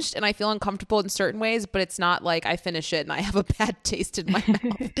challenged and I feel uncomfortable in certain ways, but it's not like I finish it and I have a bad taste in my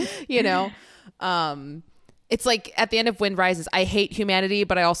mouth, you know? It's like at the end of Wind Rises, I hate humanity,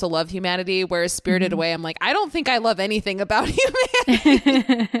 but I also love humanity. Whereas Spirited Away, I'm like, I don't think I love anything about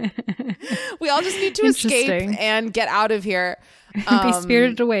humanity. We all just need to escape and get out of here. Be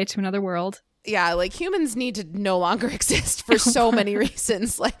spirited away to another world. Yeah, like humans need to no longer exist for so many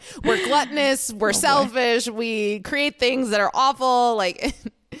reasons. Like, we're gluttonous, we're selfish, we create things that are awful. Like,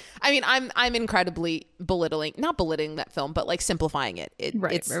 I mean, I'm incredibly not belittling that film, but like simplifying it.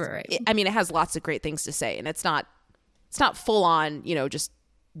 Right. I mean, it has lots of great things to say, and it's not full on, you know, just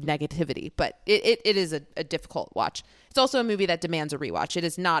negativity, but it is a difficult watch. It's also a movie that demands a rewatch. It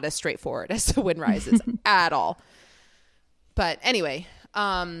is not as straightforward as The Wind Rises at all. But anyway,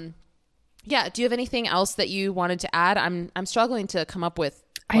 yeah. Do you have anything else that you wanted to add? I'm struggling to come up with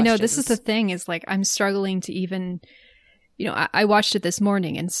questions. I know, this is the thing, is like, I'm struggling to even, you know, I watched it this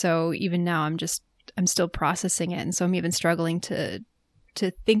morning, and so even now I'm still processing it, and so I'm even struggling to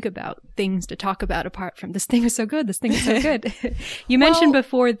think about things to talk about apart from, this thing is so good, this thing is so good. You mentioned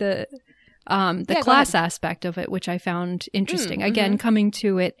before the class aspect of it, which I found interesting. Again, coming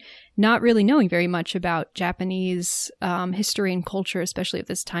to it, not really knowing very much about Japanese history and culture, especially of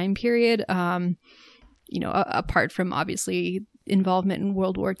this time period, you know, apart from obviously involvement in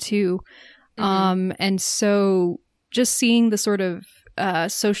World War II. And so just seeing the sort of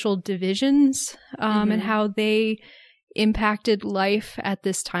social divisions and how they impacted life at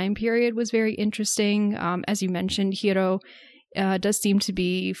this time period was very interesting. As you mentioned, Hiro does seem to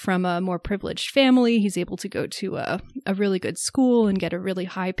be from a more privileged family. He's able to go to a really good school and get a really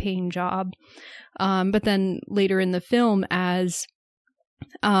high-paying job. But then later in the film, as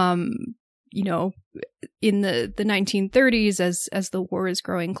you know, in the 1930s, as the war is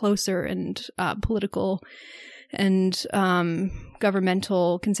growing closer and political and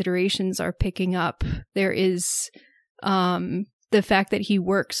governmental considerations are picking up, there is the fact that he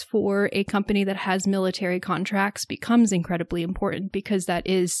works for a company that has military contracts becomes incredibly important, because that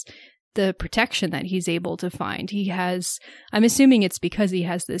is the protection that he's able to find. He has, I'm assuming it's because he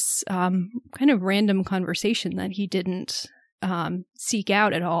has this kind of random conversation that he didn't seek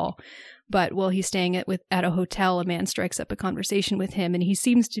out at all. But while he's staying at a hotel, a man strikes up a conversation with him, and he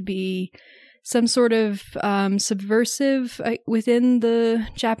seems to be some sort of subversive within the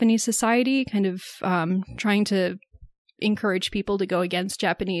Japanese society, kind of trying to encourage people to go against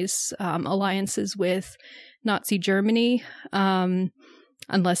Japanese alliances with Nazi Germany,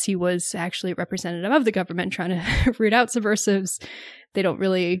 unless he was actually a representative of the government trying to root out subversives. They don't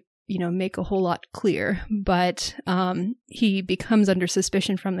really, you know, make a whole lot clear, but he becomes under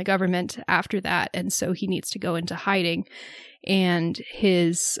suspicion from the government after that, and so he needs to go into hiding. And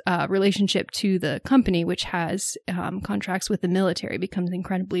his relationship to the company, which has contracts with the military, becomes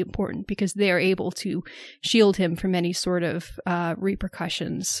incredibly important, because they are able to shield him from any sort of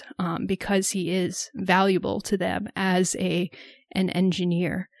repercussions, because he is valuable to them as an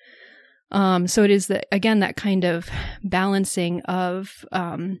engineer. So it is that kind of balancing of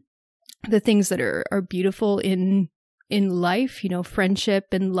the things that are beautiful in life, you know, friendship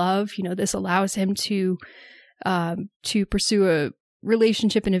and love. You know, this allows him to pursue a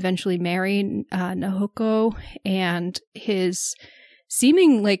relationship and eventually marry Nahoko, and his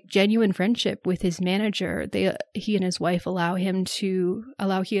seeming like genuine friendship with his manager. He and his wife allow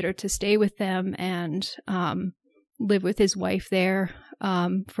Hiro to stay with them and live with his wife there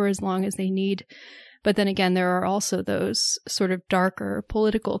for as long as they need. But then again, there are also those sort of darker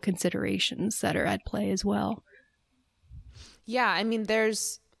political considerations that are at play as well. Yeah, I mean,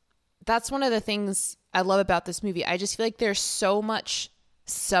 that's one of the things I love about this movie. I just feel like there's so much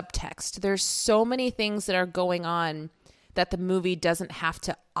subtext. There's so many things that are going on that the movie doesn't have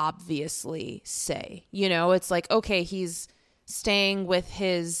to obviously say. You know, it's like, okay, he's staying with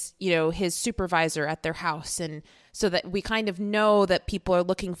his, his supervisor at their house. And so that we kind of know that people are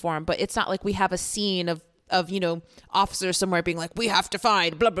looking for him, but it's not like we have a scene of officers somewhere being like, we have to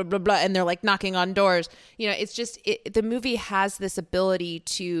find blah, blah, blah, blah. And they're like knocking on doors. It's just, the movie has this ability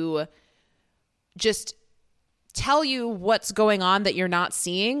to just tell you what's going on that you're not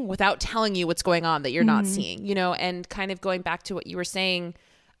seeing without telling you what's going on that you're not seeing, and kind of going back to what you were saying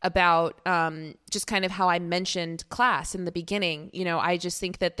about just kind of how I mentioned class in the beginning. I just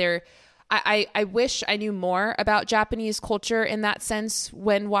think that I wish I knew more about Japanese culture in that sense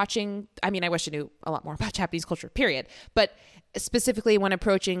when watching. I mean, I wish I knew a lot more about Japanese culture, period. But specifically when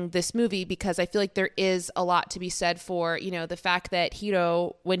approaching this movie, because I feel like there is a lot to be said for, the fact that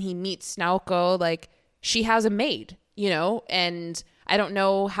Hiro, when he meets Naoko, like, she has a maid, and I don't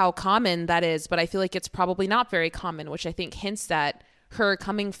know how common that is, but I feel like it's probably not very common, which I think hints at her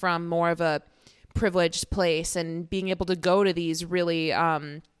coming from more of a privileged place and being able to go to these really,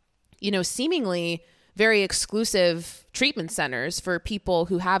 seemingly very exclusive treatment centers for people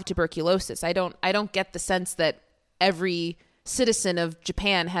who have tuberculosis. I don't get the sense that every citizen of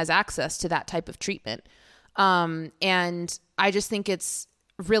Japan has access to that type of treatment. And I just think it's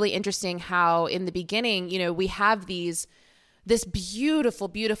really interesting how in the beginning, we have this beautiful,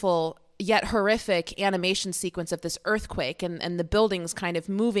 beautiful yet horrific animation sequence of this earthquake and the buildings kind of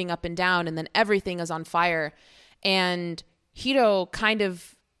moving up and down, and then everything is on fire. And Hiro kind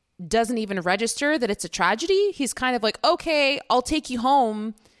of doesn't even register that it's a tragedy. He's kind of like, okay, I'll take you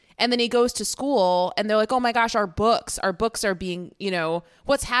home. And then he goes to school and they're like, oh my gosh, our books are being,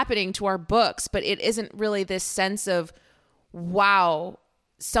 what's happening to our books? But it isn't really this sense of, wow,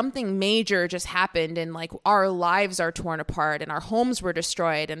 something major just happened and like our lives are torn apart and our homes were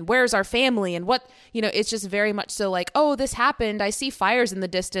destroyed and where's our family and what, it's just very much so like, oh, this happened. I see fires in the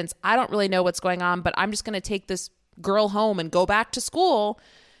distance. I don't really know what's going on, but I'm just going to take this girl home and go back to school,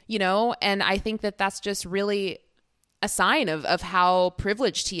 and I think that that's just really a sign of how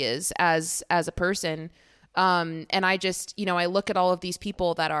privileged he is as a person. And I just, I look at all of these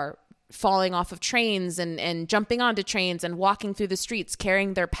people that are falling off of trains and jumping onto trains and walking through the streets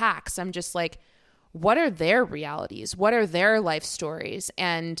carrying their packs. I'm just like, what are their realities? What are their life stories?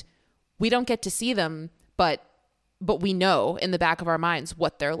 And we don't get to see them, but we know in the back of our minds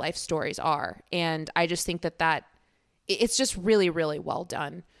what their life stories are. And I just think that it's just really, really well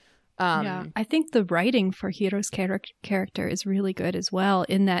done. Yeah, I think the writing for Hiro's character is really good as well,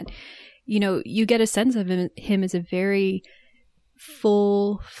 in that, you get a sense of him as a very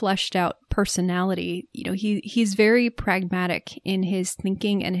full, fleshed out personality. He's very pragmatic in his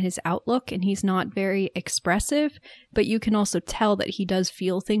thinking and his outlook, and he's not very expressive, but you can also tell that he does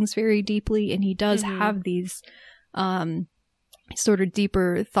feel things very deeply, and he does have these sort of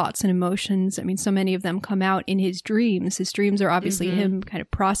deeper thoughts and emotions. I mean, so many of them come out in his dreams. His dreams are obviously him kind of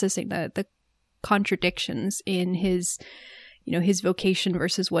processing the contradictions in his, his vocation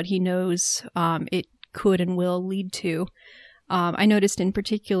versus what he knows it could and will lead to. I noticed in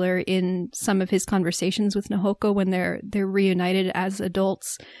particular in some of his conversations with Nahoko when they're reunited as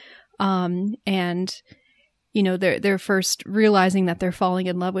adults, and they're first realizing that they're falling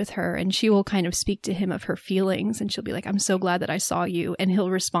in love with her, and she will kind of speak to him of her feelings, and she'll be like, I'm so glad that I saw you. And he'll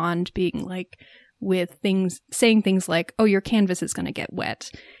respond being like, saying things like, oh, your canvas is going to get wet.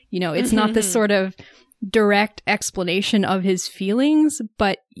 It's not this sort of direct explanation of his feelings,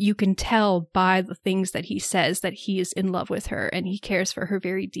 but you can tell by the things that he says that he is in love with her and he cares for her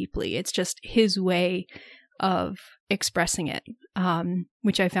very deeply. It's just his way of expressing it,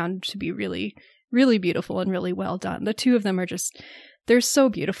 which I found to be really, really beautiful and really well done. The two of them are they're so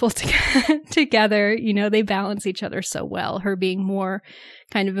beautiful together. They balance each other so well. Her being more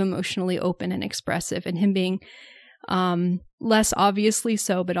kind of emotionally open and expressive, and him being less obviously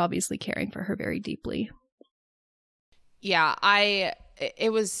so, but obviously caring for her very deeply. Yeah,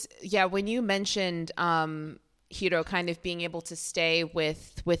 when you mentioned Hiro kind of being able to stay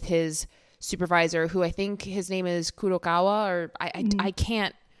with his supervisor, who I think his name is Kurokawa, or I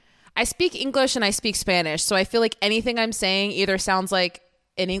can't. I speak English and I speak Spanish, so I feel like anything I'm saying either sounds like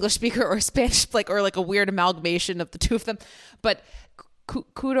an English speaker or Spanish, or like a weird amalgamation of the two of them. But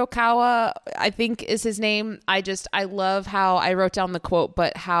Kurokawa, I think is his name. I love how I wrote down the quote,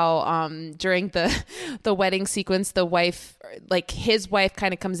 but how during the wedding sequence, the wife, like his wife,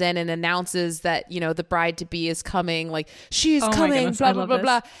 kind of comes in and announces that the bride to be is coming, like she's coming, blah blah blah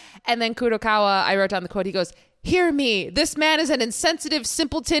blah. And then Kurokawa, I wrote down the quote. He goes, "Hear me. This man is an insensitive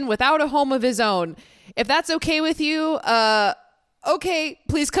simpleton without a home of his own. If that's okay with you, okay,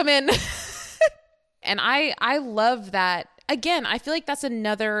 please come in." And I love that. Again, I feel like that's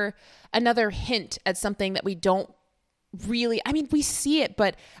another hint at something that we don't really, I mean, we see it,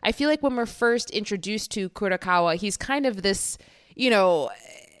 but I feel like when we're first introduced to Kurokawa, he's kind of this,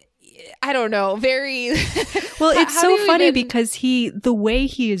 I don't know, very well, it's so funny because the way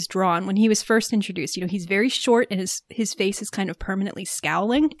he is drawn when he was first introduced, he's very short and his face is kind of permanently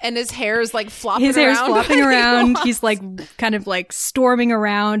scowling. And his hair is like flopping around. His hair is flopping around. He's like kind of like storming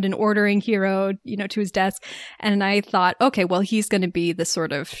around and ordering Hiro, to his desk. And I thought, okay, well, he's going to be the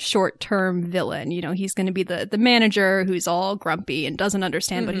sort of short-term villain. He's going to be the manager who's all grumpy and doesn't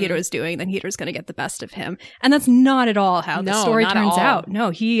understand what Hiro is doing. Then Hiro's going to get the best of him. And that's not at all how the story turns out. No,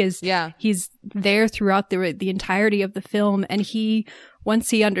 he is. Yeah. He's there throughout the entirety of the film, and once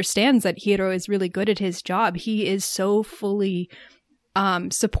he understands that Hiro is really good at his job, he is so fully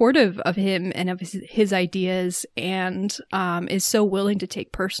supportive of him and of his ideas, and is so willing to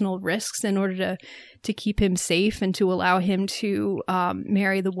take personal risks in order to keep him safe and to allow him to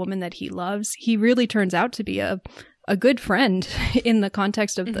marry the woman that he loves. He really turns out to be a good friend in the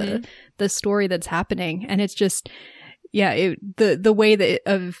context of the story that's happening, and it's just the way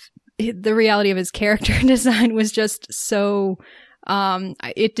that the reality of his character design was just so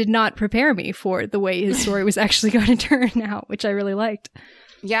it did not prepare me for the way his story was actually going to turn out, which I really liked.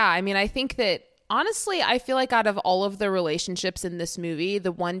 Yeah, I mean, I think that honestly, I feel like out of all of the relationships in this movie,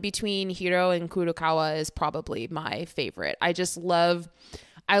 the one between Hiro and Kurokawa is probably my favorite. I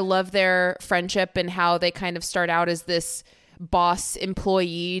love their friendship and how they kind of start out as this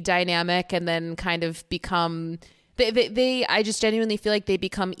boss-employee dynamic and then kind of become... I just genuinely feel like they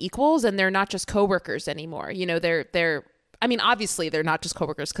become equals, and they're not just coworkers anymore. I mean, obviously they're not just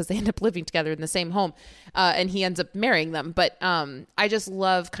coworkers because they end up living together in the same home, and he ends up marrying them. But I just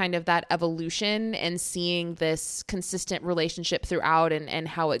love kind of that evolution and seeing this consistent relationship throughout and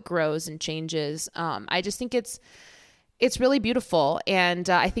how it grows and changes. I just think it's really beautiful. And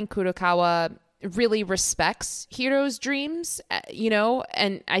I think Kurokawa really respects Hiro's dreams,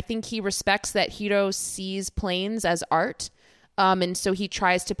 and I think he respects that Hiro sees planes as art. And so he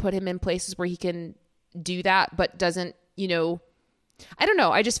tries to put him in places where he can do that, but doesn't, I don't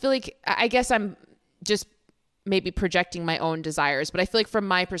know. I just feel like, I guess I'm just maybe projecting my own desires, but I feel like from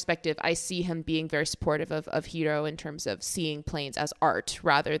my perspective, I see him being very supportive of Hiro in terms of seeing planes as art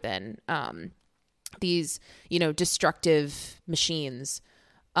rather than these, destructive machines.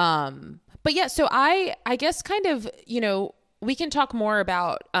 But yeah, so I guess kind of, we can talk more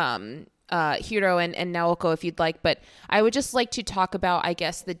about Hiro and Naoko if you'd like, but I would just like to talk about, I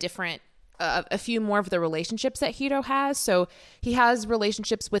guess, the different, a few more of the relationships that Hiro has. So he has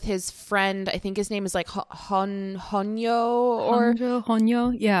relationships with his friend, I think his name is like Honyo,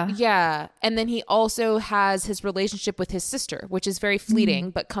 yeah. Yeah. And then he also has his relationship with his sister, which is very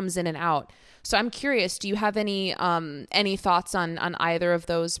fleeting, but comes in and out. So I'm curious, do you have any thoughts on either of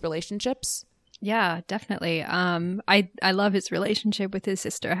those relationships? Yeah, definitely. I love his relationship with his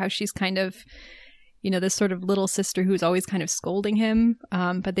sister, how she's kind of, this sort of little sister who's always kind of scolding him,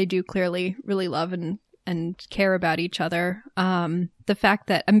 but they do clearly really love and care about each other. The fact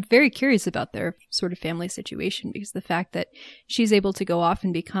that I'm very curious about their sort of family situation, because the fact that she's able to go off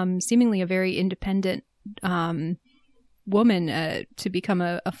and become seemingly a very independent woman to become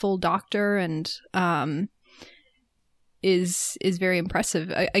a full doctor and is very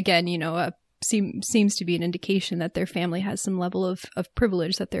impressive. Again, seems to be an indication that their family has some level of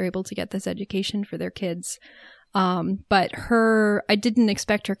privilege, that they're able to get this education for their kids. But I didn't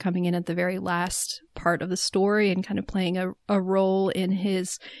expect her coming in at the very last part of the story and kind of playing a role in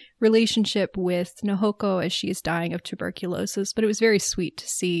his relationship with Nohoko as she is dying of tuberculosis. But it was very sweet to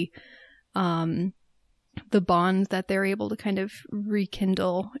see the bond that they're able to kind of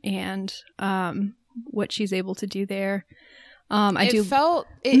rekindle and what she's able to do there. It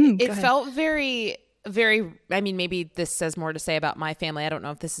felt very, very, I mean, maybe this says more to say about my family. I don't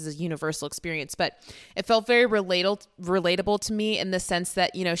know if this is a universal experience, but it felt very relatable to me in the sense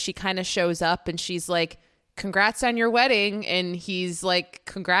that, she kind of shows up and she's like, congrats on your wedding. And he's like,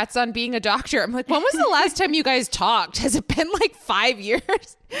 congrats on being a doctor. I'm like, when was the last time you guys talked? Has it been like 5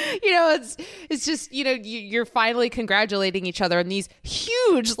 years? It's just, you're finally congratulating each other on these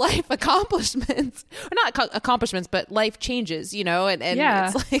huge life accomplishments, or not accomplishments, but life changes, and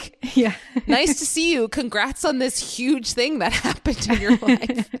yeah. It's like, yeah. Nice to see you. Congrats on this huge thing that happened in your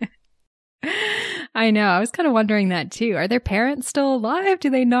life. I know. I was kind of wondering that too. Are their parents still alive? Do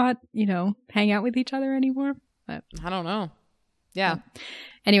they not, hang out with each other anymore? But I don't know. Yeah.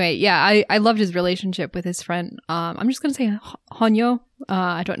 Anyway, yeah, I loved his relationship with his friend. I'm just going to say Honyo.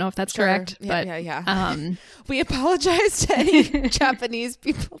 I don't know if that's correct, but yeah. We apologize to any Japanese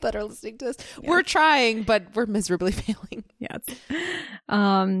people that are listening to this. Yeah. We're trying, but we're miserably failing. Yes.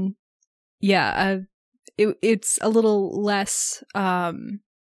 it's a little less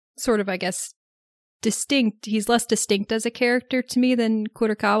sort of, I guess, distinct. He's less distinct as a character to me than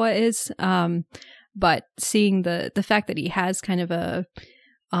Kurokawa is. But seeing the fact that he has kind of a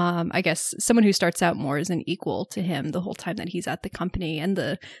I guess someone who starts out more as an equal to him the whole time that he's at the company, and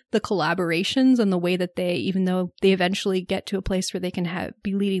the collaborations and the way that they, even though they eventually get to a place where they can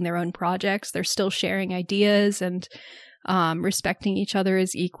be leading their own projects, they're still sharing ideas and respecting each other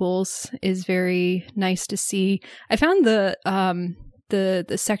as equals is very nice to see. I found the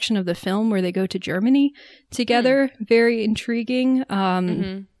section of the film where they go to Germany together very intriguing.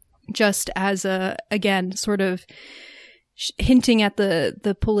 Just as again, sort of hinting at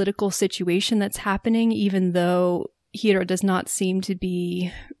the political situation that's happening, even though Hiro does not seem to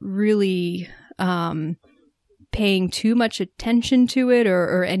be really paying too much attention to it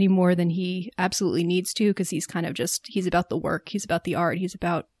or any more than he absolutely needs to, because he's kind of he's about the work, he's about the art, he's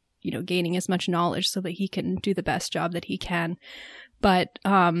about, gaining as much knowledge so that he can do the best job that he can. But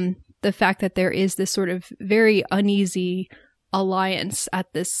the fact that there is this sort of very uneasy alliance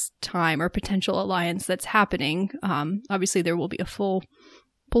at this time, or potential alliance that's happening. Obviously, there will be a full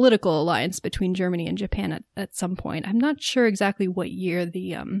political alliance between Germany and Japan at some point. I'm not sure exactly what year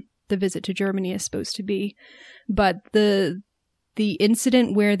the visit to Germany is supposed to be, but the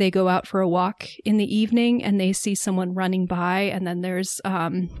incident where they go out for a walk in the evening and they see someone running by, and then there's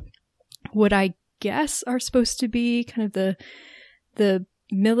what I guess are supposed to be kind of the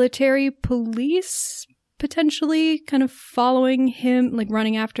military police potentially kind of following him, like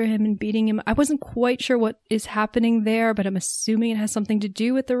running after him and beating him. I wasn't quite sure what is happening there, but I'm assuming it has something to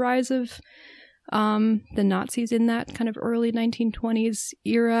do with the rise of the Nazis in that kind of early 1920s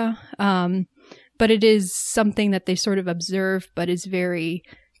era. But it is something that they sort of observe, but is very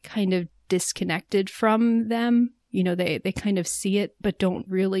kind of disconnected from them. They kind of see it, but don't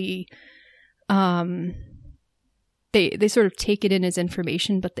really, they sort of take it in as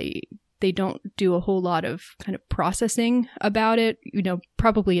information, but they don't do a whole lot of kind of processing about it,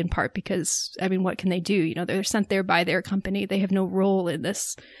 probably in part because, what can they do? They're sent there by their company. They have no role in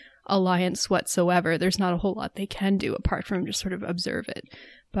this alliance whatsoever. There's not a whole lot they can do apart from just sort of observe it.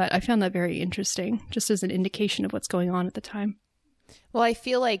 But I found that very interesting, just as an indication of what's going on at the time. Well, I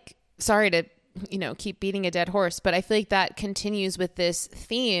feel like, sorry to, keep beating a dead horse, but I feel like that continues with this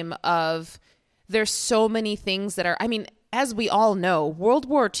theme of there's so many things that are, as we all know, World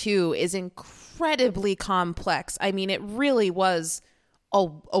War II is incredibly complex. It really was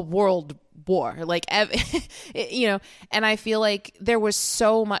a world war, and I feel like there was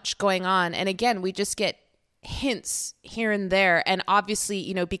so much going on. And again, we just get hints here and there. And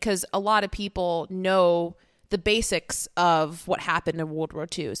obviously, because a lot of people know the basics of what happened in World War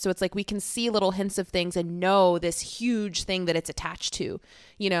II. So it's like we can see little hints of things and know this huge thing that it's attached to,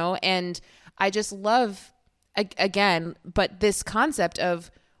 and I just love, again, but this concept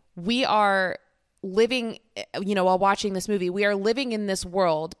of we are living, while watching this movie, we are living in this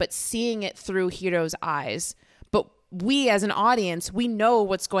world, but seeing it through Hiro's eyes. But we as an audience, we know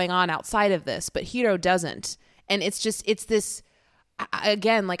what's going on outside of this, but Hiro doesn't. And it's this,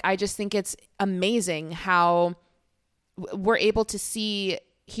 again, I just think it's amazing how we're able to see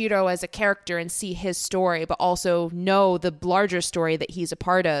Hiro as a character and see his story, but also know the larger story that he's a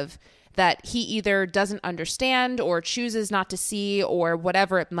part of, that he either doesn't understand or chooses not to see or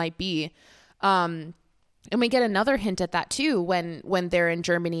whatever it might be. And we get another hint at that too when they're in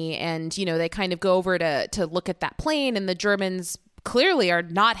Germany and, they kind of go over to look at that plane, and the Germans clearly are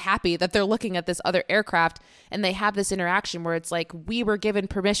not happy that they're looking at this other aircraft, and they have this interaction where it's like, we were given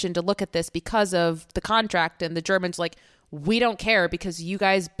permission to look at this because of the contract, and the Germans like, we don't care because you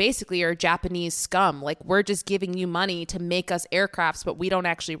guys basically are Japanese scum. We're just giving you money to make us aircrafts, but we don't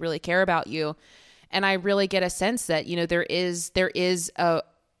actually really care about you. And I really get a sense that, there is a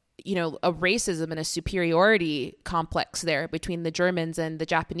racism and a superiority complex there between the Germans and the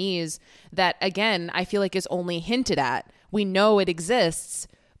Japanese that, again, I feel like is only hinted at. We know it exists,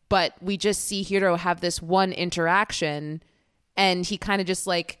 but we just see Hiro have this one interaction, and he kind of just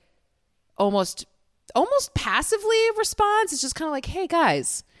almost passively responds. It's just kind of like, hey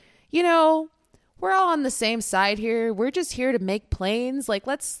guys, we're all on the same side here. We're just here to make planes.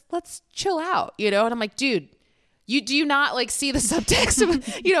 Let's chill out, And I'm like, dude, do you not see the subtext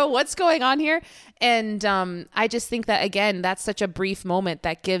of, what's going on here? And I just think that, again, that's such a brief moment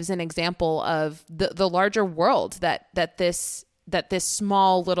that gives an example of the larger world that this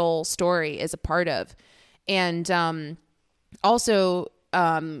small little story is a part of. And also,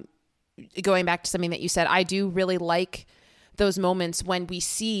 going back to something that you said, I do really like those moments when we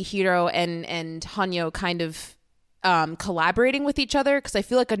see Hiro and Hanyo kind of collaborating with each other, because I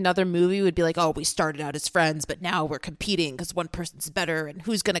feel like another movie would be like, oh, we started out as friends, but now we're competing because one person's better and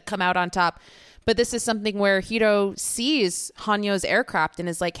who's going to come out on top. But this is something where Hiro sees Hanyo's aircraft and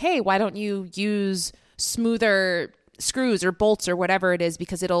is like, hey, why don't you use smoother screws or bolts or whatever it is,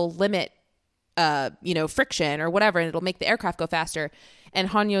 because it'll limit friction or whatever, and it'll make the aircraft go faster. And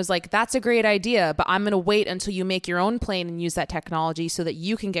Hanyo's like, that's a great idea, but I'm going to wait until you make your own plane and use that technology so that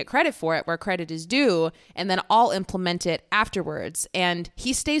you can get credit for it where credit is due, and then I'll implement it afterwards. And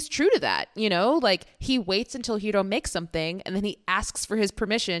he stays true to that, like he waits until Hiro makes something and then he asks for his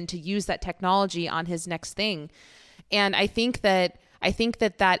permission to use that technology on his next thing. And I think that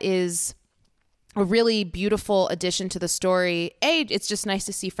that is a really beautiful addition to the story. It's just nice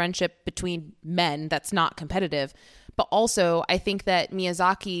to see friendship between men that's not competitive. But also, I think that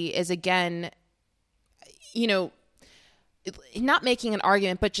Miyazaki is, again, not making an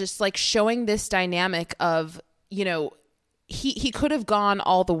argument, but just like showing this dynamic of, he could have gone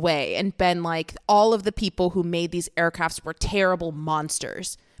all the way and been like, all of the people who made these aircrafts were terrible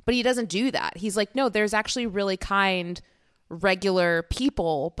monsters. But he doesn't do that. He's like, no, there's actually really kind, regular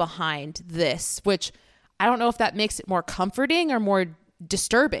people behind this, which I don't know if that makes it more comforting or more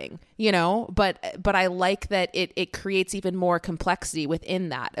disturbing, but I like that it creates even more complexity within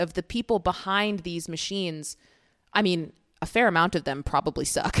that of the people behind these machines. I mean, a fair amount of them probably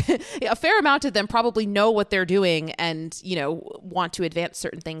suck. A fair amount of them probably know what they're doing and, want to advance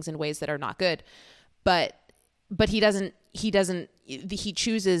certain things in ways that are not good. But he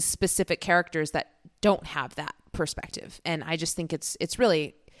chooses specific characters that don't have that perspective. And I just think it's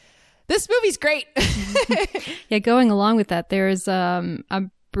really, this movie's great. Yeah, going along with that, there's a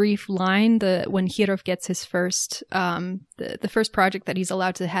brief line when Hiro gets his first the first project that he's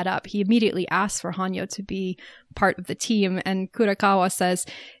allowed to head up. He immediately asks for Hanyo to be part of the team, and Kurakawa says,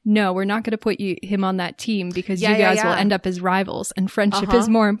 "No, we're not going to put him on that team because you guys will end up as rivals, and friendship is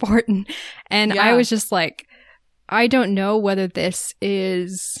more important." And I was just like, I don't know whether this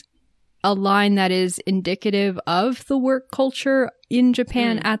is a line that is indicative of the work culture in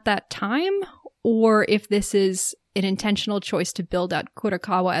Japan at that time, or if this is an intentional choice to build out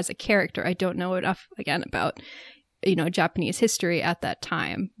Kurakawa as a character. I don't know enough, again, about, Japanese history at that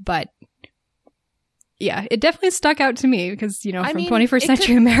time. But yeah, it definitely stuck out to me because, from 21st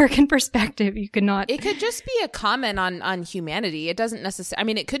century American perspective, you could not... It could just be a comment on humanity. It doesn't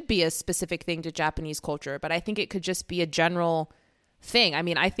necessarily... it could be a specific thing to Japanese culture, but I think it could just be a general thing.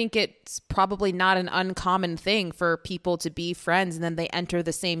 I think it's probably not an uncommon thing for people to be friends and then they enter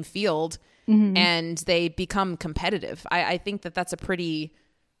the same field and they become competitive. I think that's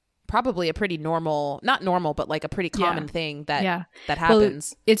probably a pretty normal, not normal, but like a pretty common thing that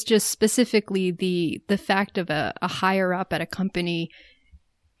happens. Well, it's just specifically the fact of a higher up at a company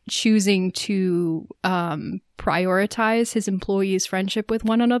choosing to prioritize his employees' friendship with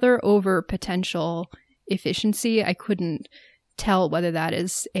one another over potential efficiency. I couldn't tell whether that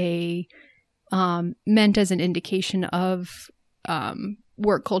is meant as an indication of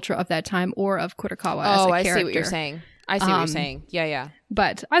work culture of that time or of Kurakawa as a character. I see what you're saying. Yeah.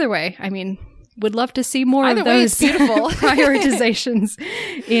 But either way, would love to see more either of way, those it's beautiful prioritizations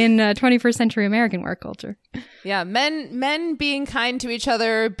in 21st century American work culture. Yeah, men being kind to each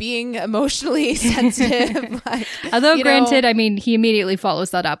other, being emotionally sensitive. Although granted, he immediately follows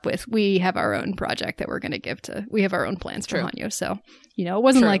that up with, we have our own project that we're going to we have our own plans for Hanyo. So, it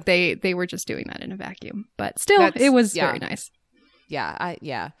wasn't like they were just doing that in a vacuum. But still, it was very nice.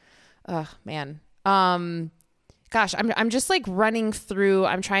 Yeah. Oh, man. Gosh, I'm just like running through,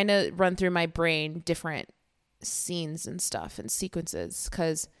 I'm trying to run through my brain different scenes and stuff and sequences.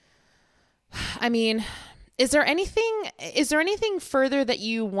 Cause is there anything further that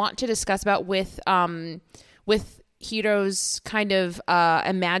you want to discuss about with Hiro's kind of,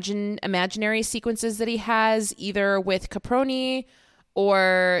 imaginary sequences that he has either with Caproni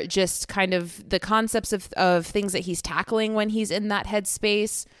or just kind of the concepts of things that he's tackling when he's in that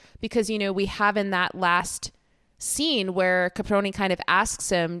headspace? Because, we have in that last scene where Caproni kind of asks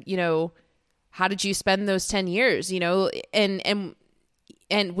him, how did you spend those 10 years, and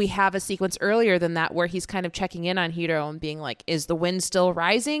we have a sequence earlier than that where he's kind of checking in on Hiro and being like, is the wind still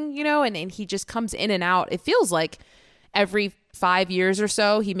rising? And he just comes in and out. It feels like every 5 years or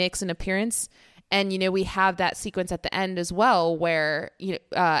so he makes an appearance. And, we have that sequence at the end as well, where,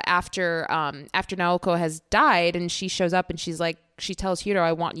 after Naoko has died and she shows up and she's like, she tells Hiro,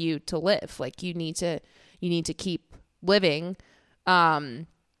 I want you to live. Like, you need to keep living.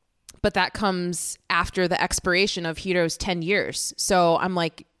 But that comes after the expiration of Hiro's 10 years. So I'm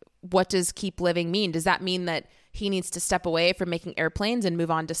like, what does keep living mean? Does that mean that he needs to step away from making airplanes and move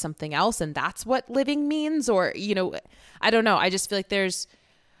on to something else, and that's what living means. Or, I don't know. I just feel like there's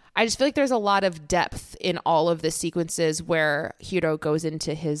a lot of depth in all of the sequences where Hiro goes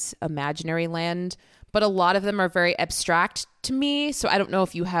into his imaginary land, but a lot of them are very abstract to me. So I don't know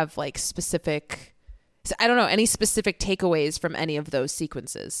if you have any specific takeaways from any of those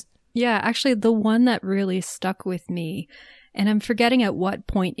sequences. Yeah, actually the one that really stuck with me, and I'm forgetting at what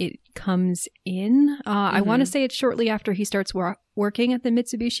point it comes in. I want to say it's shortly after he starts working at the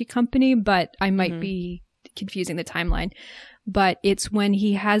Mitsubishi company, but I might be confusing the timeline. But it's when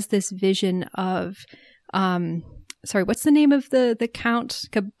he has this vision of, what's the name of the Count?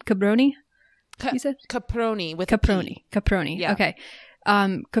 Caproni? You said? Caproni with Caproni. a P. Caproni. Yeah. Okay.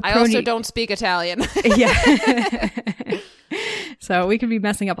 Caproni. I also don't speak Italian. Yeah. So we could be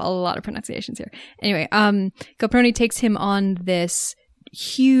messing up a lot of pronunciations here. Anyway, Caproni takes him on this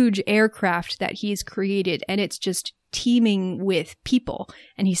huge aircraft that he's created, and it's just teeming with people.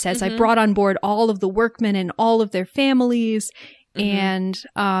 And he says, I brought on board all of the workmen and all of their families, and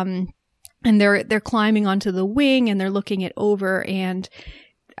they're climbing onto the wing and they're looking it over. And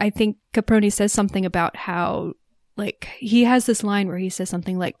I think Caproni says something about how, he has this line where he says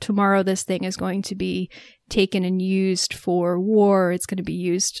something like, tomorrow this thing is going to be taken and used for war. It's going to be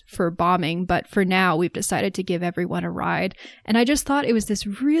used for bombing. But for now, we've decided to give everyone a ride. And I just thought it was this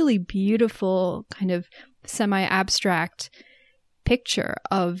really beautiful kind of semi-abstract picture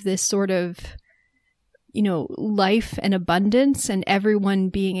of this sort of, life and abundance and everyone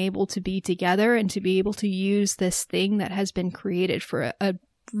being able to be together and to be able to use this thing that has been created for a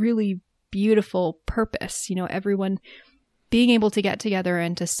really beautiful purpose. Everyone being able to get together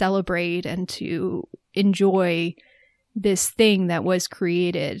and to celebrate and to enjoy this thing that was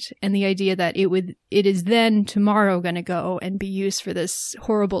created, and the idea that it is then tomorrow going to go and be used for this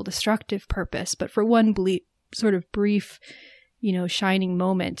horrible destructive purpose, but for one sort of brief shining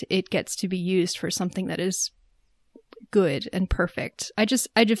moment it gets to be used for something that is good and perfect. I just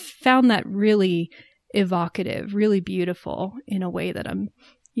found that really evocative, really beautiful in a way that I'm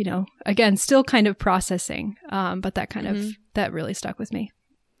again, still kind of processing, but that kind of, that really stuck with me.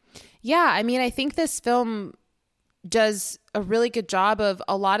 Yeah, I mean, I think this film does a really good job of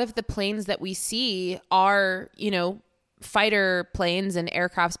a lot of the planes that we see are, fighter planes and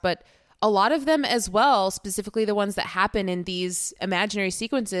aircrafts, but a lot of them as well, specifically the ones that happen in these imaginary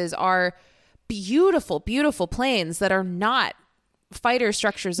sequences, are beautiful, beautiful planes that are not fighter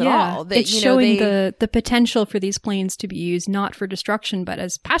structures at all. That, it's showing the potential for these planes to be used not for destruction, but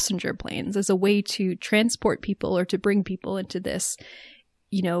as passenger planes, as a way to transport people or to bring people into this,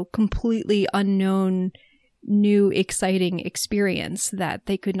 completely unknown, new, exciting experience that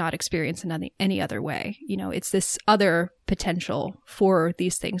they could not experience in any other way. It's this other potential for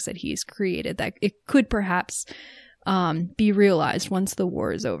these things that he's created that it could perhaps be realized once the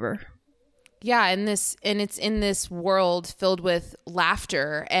war is over. Yeah, and it's in this world filled with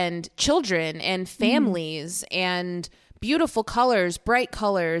laughter and children and families and beautiful colors, bright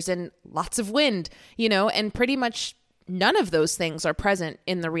colors, and lots of wind, and pretty much none of those things are present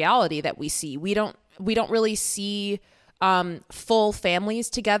in the reality that we see. We don't really see full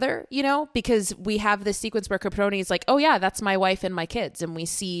families together, because we have this sequence where Caproni is like, oh yeah, that's my wife and my kids, and we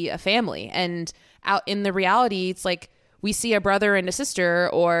see a family. And out in the reality, it's like, we see a brother and a sister,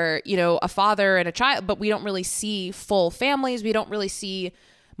 or, a father and a child, but we don't really see full families. We don't really see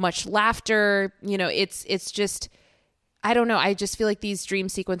much laughter. It's just, I don't know. I just feel like these dream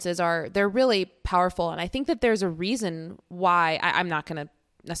sequences they're really powerful. And I think that there's a reason why I'm not going to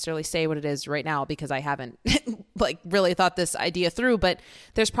necessarily say what it is right now, because I haven't really thought this idea through, but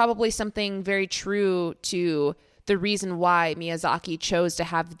there's probably something very true to the reason why Miyazaki chose to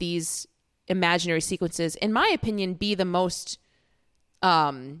have these imaginary sequences, in my opinion, be the most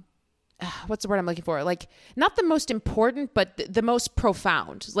what's the word I'm looking for? Not the most important, but the most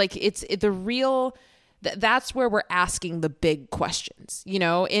profound. It's the real, that's where we're asking the big questions,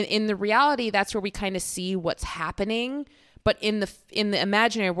 in the reality, that's where we kind of see what's happening. But in the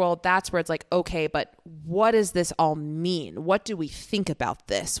imaginary world, that's where it's like, okay, but what does this all mean? What do we think about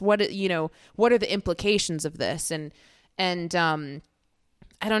this? What are the implications of this? And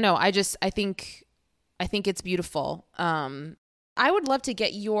I don't know. I think it's beautiful. I would love to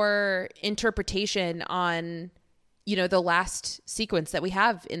get your interpretation on, the last sequence that we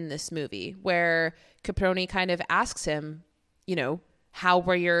have in this movie, where Caproni kind of asks him, how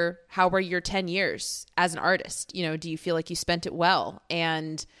were your 10 years as an artist? Do you feel like you spent it well?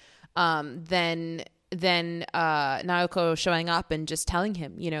 And then Naoko showing up and just telling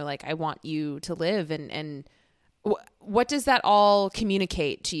him, I want you to live, and what does that all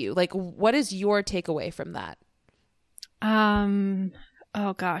communicate to you? What is your takeaway from that?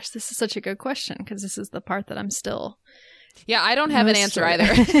 Oh gosh, this is such a good question because this is the part that I'm still. Yeah, I don't have an answer either.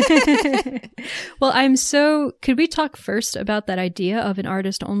 Well, could we talk first about that idea of an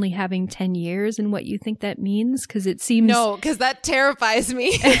artist only having 10 years and what you think that means? Because it seems... No, because that terrifies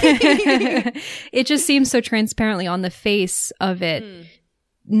me. It just seems so transparently on the face of it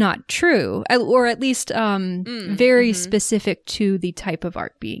not true, or at least very specific to the type of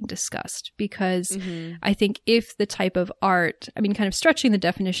art being discussed. Because I think if the type of art, I mean, kind of stretching the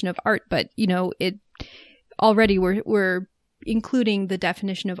definition of art, but, it already we're including the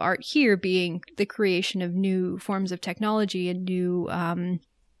definition of art here being the creation of new forms of technology and new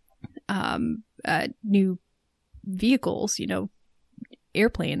vehicles,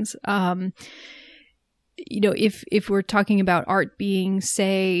 airplanes. If we're talking about art being,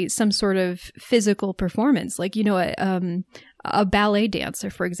 say, some sort of physical performance, like, a ballet dancer,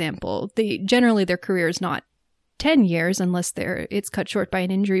 for example, generally their career is not 10 years unless it's cut short by an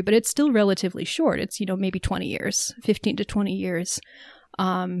injury, but it's still relatively short. It's, maybe 20 years, 15 to 20 years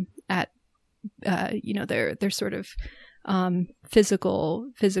at, their sort of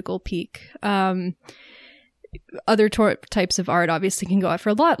physical peak. Other types of art obviously can go out for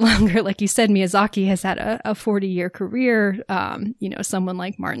a lot longer. Like you said, Miyazaki has had a 40-year career. Someone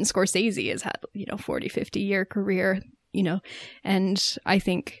like Martin Scorsese has had, 40, 50-year career, and I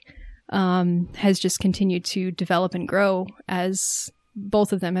think has just continued to develop and grow as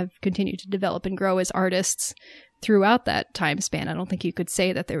both of them have continued to develop and grow as artists throughout that time span. I don't think you could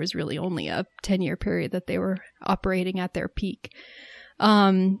say that there was really only a 10-year period that they were operating at their peak.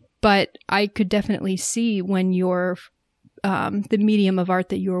 But I could definitely see when you're the medium of art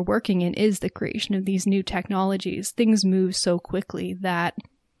that you're working in is the creation of these new technologies. Things move so quickly that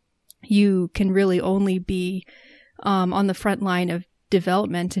you can really only be on the front line of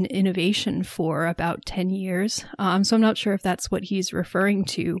development and innovation for about 10 years. So I'm not sure if that's what he's referring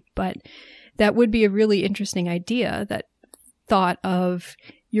to, but that would be a really interesting idea, that thought of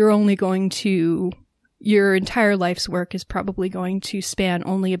your entire life's work is probably going to span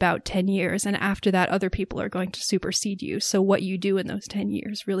only about 10 years. And after that, other people are going to supersede you. So what you do in those 10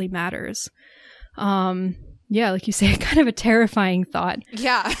 years really matters. Yeah, like you say, kind of a terrifying thought.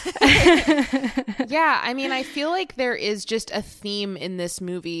 Yeah. Yeah, I mean, I feel like there is just a theme in this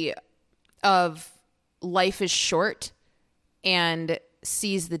movie of life is short and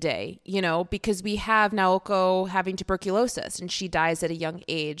seize the day, because we have Naoko having tuberculosis and she dies at a young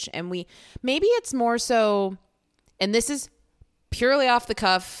age. And maybe it's more so, and this is purely off the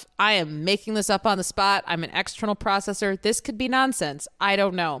cuff, I am making this up on the spot, I'm an external processor, this could be nonsense, I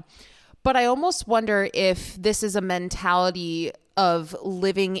don't know. But I almost wonder if this is a mentality of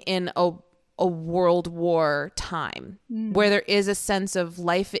living in a World War time where there is a sense of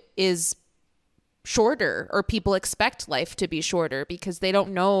life is shorter, or people expect life to be shorter because they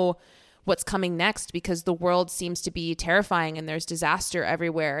don't know what's coming next, because the world seems to be terrifying and there's disaster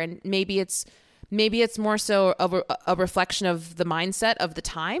everywhere. And maybe it's more so a reflection of the mindset of the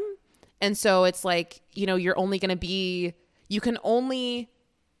time. And so it's like, you're only going to be, you can only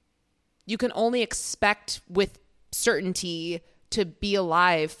expect with certainty to be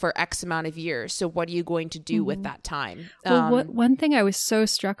alive for X amount of years. So what are you going to do with that time? Well, one thing I was so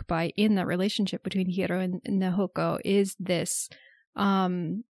struck by in the relationship between Hiro and Nahoko is this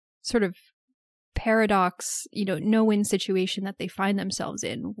sort of paradox, no-win situation that they find themselves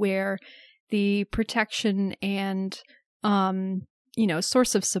in, where the protection and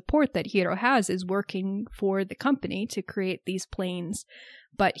source of support that Hiro has is working for the company to create these planes.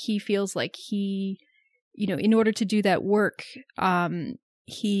 But he feels like in order to do that work,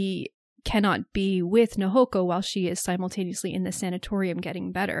 he cannot be with Nahoko while she is simultaneously in the sanatorium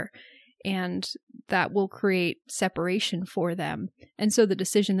getting better. And that will create separation for them. And so the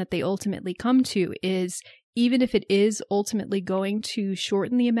decision that they ultimately come to is, even if it is ultimately going to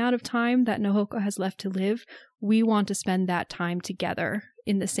shorten the amount of time that Nahoko has left to live, we want to spend that time together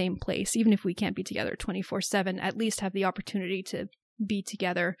in the same place. Even if we can't be together 24/7, at least have the opportunity to be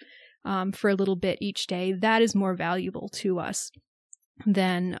together for a little bit each day. That is more valuable to us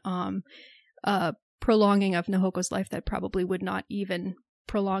than prolonging of Nahoko's life that probably would not even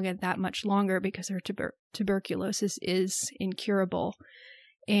prolong it that much longer because her tuberculosis is incurable.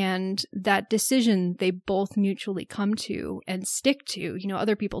 And that decision they both mutually come to and stick to.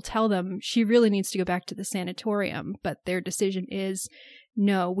 Other people tell them she really needs to go back to the sanatorium, but their decision is,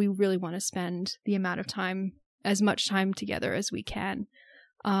 no, we really want to spend the amount of time, as much time together as we can.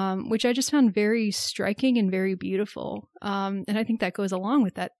 Which I just found very striking and very beautiful. And I think that goes along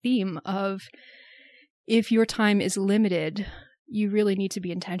with that theme of, if your time is limited, you really need to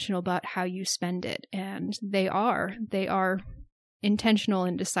be intentional about how you spend it. And they are intentional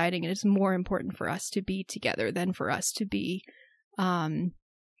in deciding it is more important for us to be together than for us to be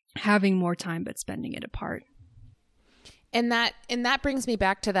having more time but spending it apart. And that brings me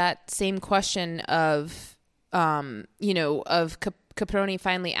back to that same question of of Caproni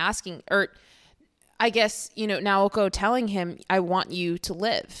finally asking, or I guess, Naoko telling him, I want you to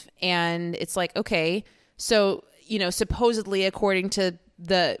live. And it's like, okay, so, supposedly according to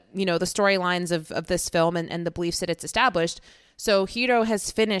the storylines of this film and the beliefs that it's established, so Hiro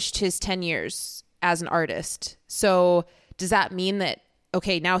has finished his 10 years as an artist. So does that mean that,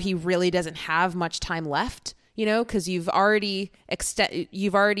 okay, now he really doesn't have much time left? Because you've already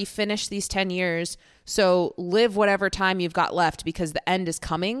finished these 10 years. So live whatever time you've got left because the end is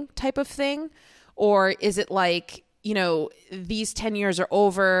coming type of thing. Or is it like, these 10 years are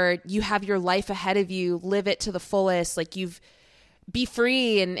over. You have your life ahead of you. Live it to the fullest. Like be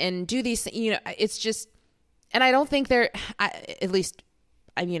free and do these things. It's just, and I don't think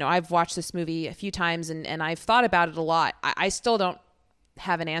I've watched this movie a few times and I've thought about it a lot. I still don't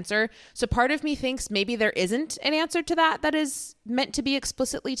have an answer. So part of me thinks maybe there isn't an answer to that is meant to be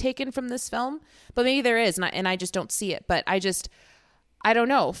explicitly taken from this film, but maybe there is, and I just don't see it. But I don't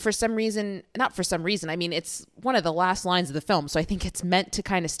know, not for some reason. I mean, it's one of the last lines of the film, so I think it's meant to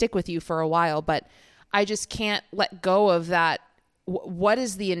kind of stick with you for a while, but I just can't let go of that. What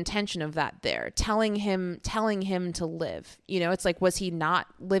is the intention of that there? Telling him to live. It's like, was he not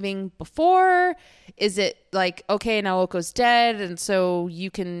living before? Is it like, okay, Naoko's dead and so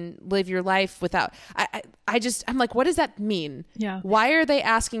you can live your life without... I'm like, what does that mean? Yeah. Why are they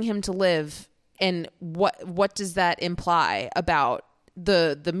asking him to live? And what does that imply about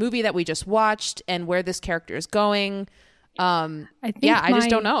the movie that we just watched and where this character is going? I just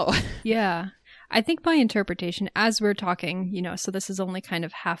don't know. Yeah. I think my interpretation, as we're talking, so this is only kind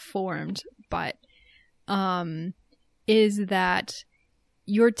of half formed, but is that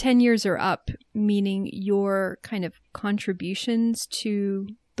your 10 years are up, meaning your kind of contributions to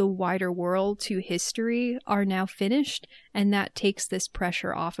the wider world, to history, are now finished, and that takes this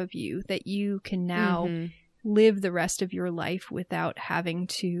pressure off of you, that you can now live the rest of your life without having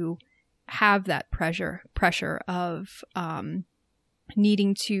to have that pressure of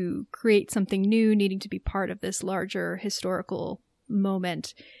needing to create something new, needing to be part of this larger historical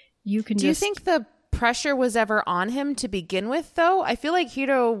moment. Do you think the pressure was ever on him to begin with, though? I feel like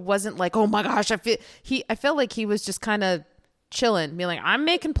Hiro wasn't like, oh my gosh, I feel like he was just kind of chilling, being like, I'm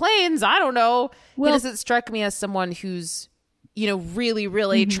making planes, I don't know. Well, he doesn't strike me as someone who's really,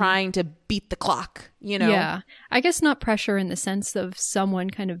 really trying to beat the clock, Yeah. I guess not pressure in the sense of someone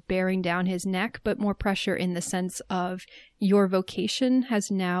kind of bearing down his neck, but more pressure in the sense of your vocation has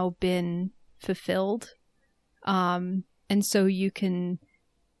now been fulfilled. And so you can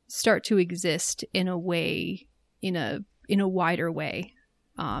start to exist in a way, in a wider way,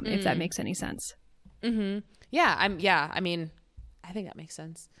 if that makes any sense. Mm-hmm. Yeah. I mean, I think that makes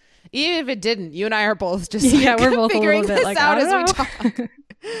sense. Even if it didn't, you and I are both just we're both figuring a little bit this like, out as we talk.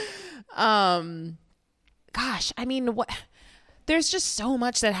 Gosh, I mean, there's just so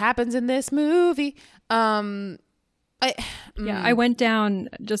much that happens in this movie. I went down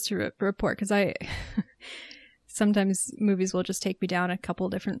just to report because sometimes movies will just take me down a couple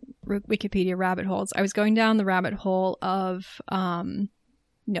different Wikipedia rabbit holes. I was going down the rabbit hole of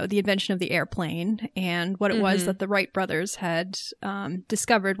the invention of the airplane and what it was that the Wright brothers had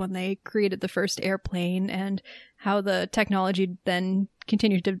discovered when they created the first airplane, and how the technology then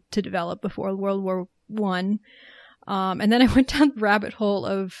continued to develop before World War I. And then I went down the rabbit hole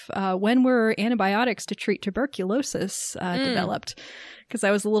of when were antibiotics to treat tuberculosis developed, because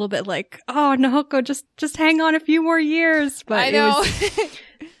I was a little bit like, oh, Naoko, just hang on a few more years. But I know. It was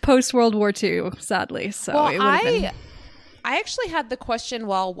post World War II, sadly. So well, it would have been... I actually had the question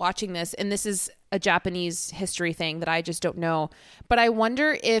while watching this, and this is a Japanese history thing that I just don't know, but I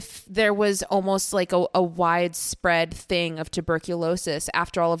wonder if there was almost like a widespread thing of tuberculosis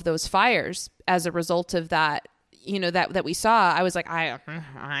after all of those fires as a result of that, that we saw. I was like, I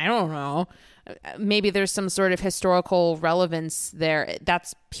don't know. Maybe there's some sort of historical relevance there.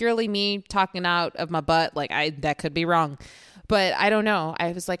 That's purely me talking out of my butt. Like that could be wrong. But I don't know.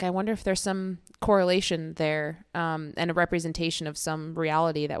 I was like, I wonder if there's some correlation there and a representation of some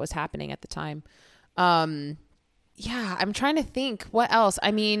reality that was happening at the time. I'm trying to think what else.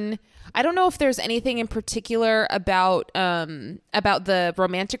 I mean, I don't know if there's anything in particular about the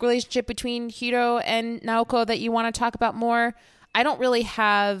romantic relationship between Hiro and Naoko that you want to talk about more. I don't really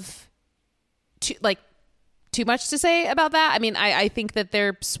have too much to say about that. I mean, I think that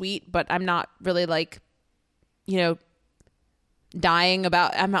they're sweet, but I'm not really like, dying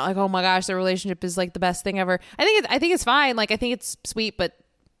about. I'm not like, oh my gosh, the relationship is like the best thing ever. I think it's fine. Like I think it's sweet, but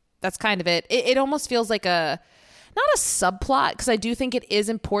that's kind of it. It almost feels like not a subplot, because I do think it is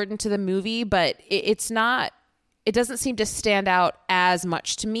important to the movie, but it's not. It doesn't seem to stand out as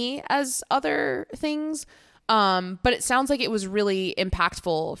much to me as other things. But it sounds like it was really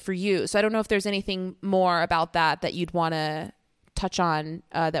impactful for you. So I don't know if there's anything more about that you'd want to touch on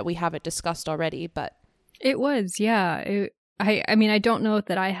that we haven't discussed already. But it was, yeah. I mean, I don't know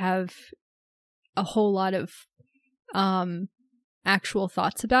that I have a whole lot of actual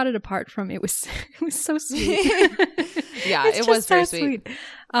thoughts about it, apart from it was so sweet. Yeah, it was very sweet.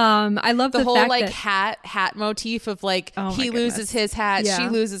 I love the whole fact like that, hat motif of like he goodness. loses his hat, Yeah. she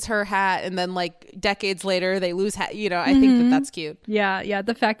loses her hat, and then like decades later they lose hat. You know, I think that's cute. Yeah.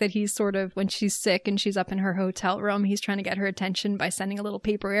 The fact that he's sort of, when she's sick and she's up in her hotel room, he's trying to get her attention by sending a little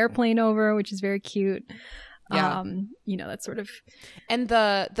paper airplane over, which is very cute. Yeah. You know, that sort of. And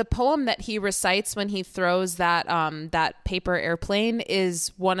the poem that he recites when he throws that paper airplane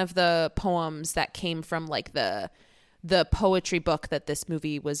is one of the poems that came from like the poetry book that this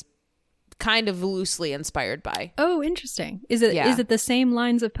movie was kind of loosely inspired by. Oh, interesting. Is it the same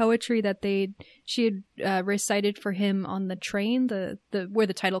lines of poetry that she had recited for him on the train? The where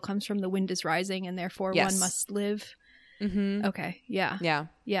the title comes from, "The wind is rising, and therefore Yes. one must live." Mm-hmm. Okay, yeah.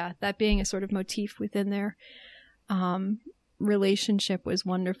 That being a sort of motif within their relationship was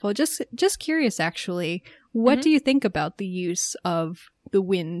wonderful. Just curious, actually, what do you think about the use of the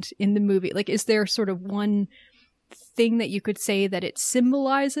wind in the movie? Like, is there sort of one thing that you could say that it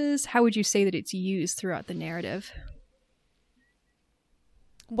symbolizes? How would you say that it's used throughout the narrative?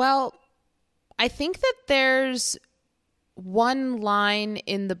 Well, I think that there's one line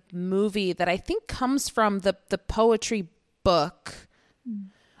in the movie that I think comes from the poetry book.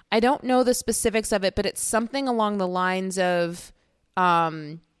 I don't know the specifics of it, but it's something along the lines of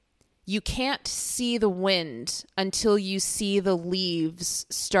you can't see the wind until you see the leaves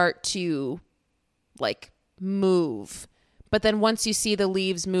start to like move. But then once you see the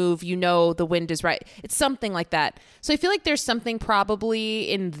leaves move, you know the wind is right. It's something like that. So I feel like there's something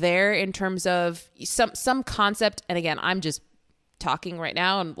probably in there in terms of some concept. And again, I'm just talking right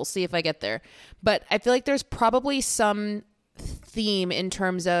now and we'll see if I get there. But I feel like there's probably some theme in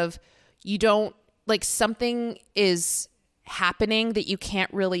terms of you don't, like, something is happening that you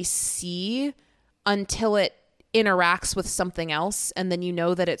can't really see until it interacts with something else. And then you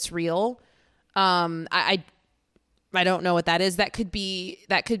know that it's real. I don't know what that is. That could be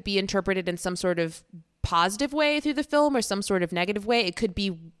interpreted in some sort of positive way through the film or some sort of negative way. It could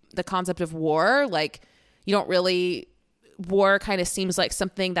be the concept of war. Like, war kind of seems like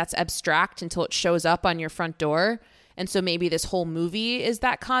something that's abstract until it shows up on your front door. And so maybe this whole movie is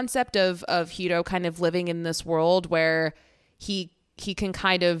that concept of Hiro kind of living in this world where he can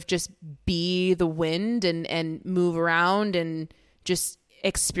kind of just be the wind and move around and just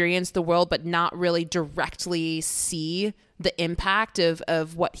experience the world, but not really directly see the impact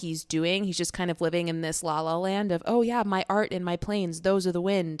of what he's doing. He's just kind of living in this la la land of, oh yeah, my art and my planes, those are the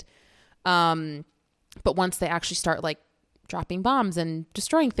wind. But once they actually start like dropping bombs and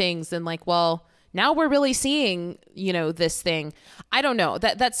destroying things, and like, well, now we're really seeing, this thing. I don't know.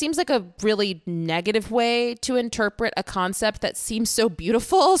 That seems like a really negative way to interpret a concept that seems so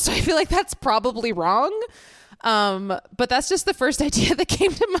beautiful. So I feel like that's probably wrong. But that's just the first idea that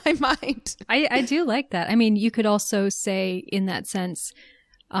came to my mind. I do like that. I mean, you could also say in that sense,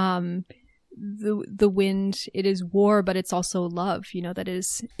 the wind, it is war, but it's also love, that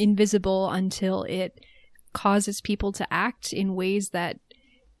is invisible until it causes people to act in ways that,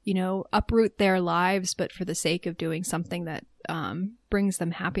 uproot their lives, but for the sake of doing something that brings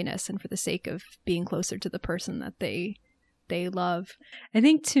them happiness and for the sake of being closer to the person that they love. I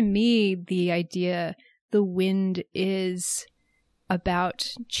think to me, the idea, the wind is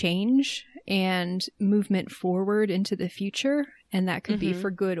about change and movement forward into the future. And that could be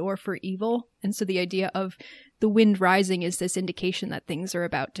for good or for evil. And so the idea of the wind rising is this indication that things are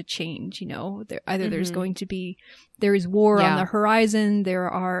about to change. There's going to be, there is war on the horizon.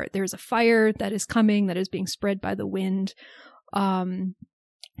 There's a fire that is coming that is being spread by the wind.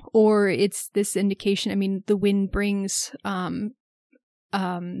 Or it's this indication. I mean, the wind brings, Hiro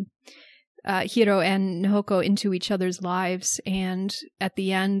and Nahoko into each other's lives. And at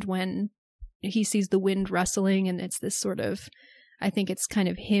the end, when he sees the wind rustling, and it's this sort of, I think it's kind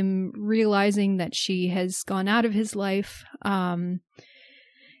of him realizing that she has gone out of his life. And,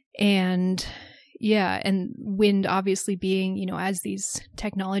 Yeah, and wind obviously being, as these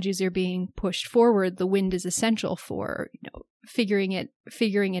technologies are being pushed forward, the wind is essential for, figuring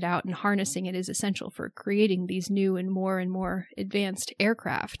it out and harnessing it is essential for creating these new and more advanced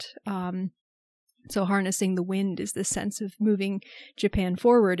aircraft. So harnessing the wind is this sense of moving Japan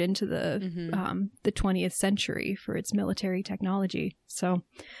forward into the 20th century for its military technology. So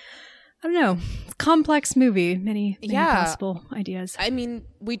I don't know. Complex movie. Many possible ideas. I mean,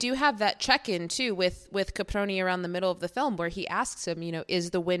 we do have that check-in too with Caproni around the middle of the film where he asks him,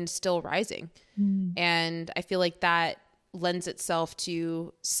 is the wind still rising? And I feel like that lends itself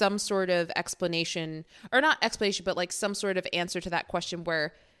to some sort of explanation, or not explanation, but like some sort of answer to that question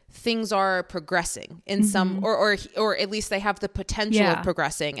where things are progressing in some, or at least they have the potential of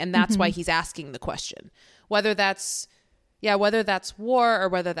progressing. And that's why he's asking the question, whether that's war or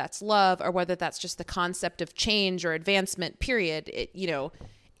whether that's love or whether that's just the concept of change or advancement, period.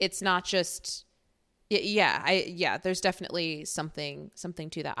 It's not just, there's definitely something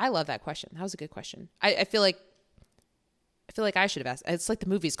to that. I love that question. That was a good question. I feel like I should have asked. It's like the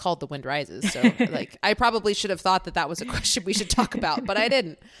movie's called The Wind Rises. So like, I probably should have thought that was a question we should talk about, but I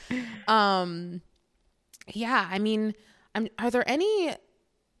didn't. I mean, are there any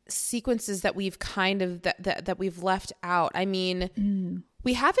sequences that we've kind of that we've left out? I mean,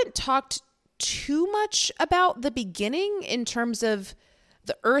 we haven't talked too much about the beginning in terms of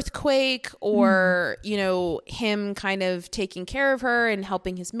the earthquake or him kind of taking care of her and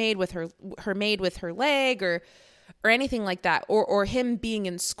helping his maid with her maid with her leg or anything like that, or him being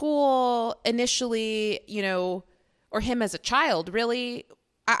in school initially, or him as a child. Really,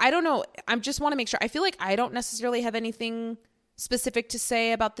 I don't know. I just want to make sure. I feel like I don't necessarily have anything specific to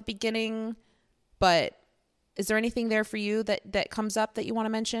say about the beginning, but is there anything there for you that comes up that you want to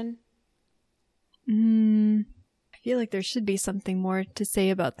mention? I feel like there should be something more to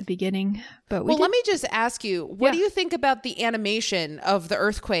say about the beginning, but let me just ask you, what do you think about the animation of the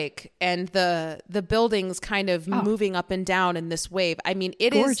earthquake and the buildings kind of moving up and down in this wave? I mean,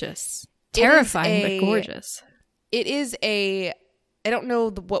 it is gorgeous, terrifying, but gorgeous. It is I don't know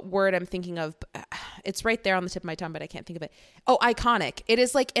what word I'm thinking of. It's right there on the tip of my tongue, but I can't think of it. Oh, iconic. It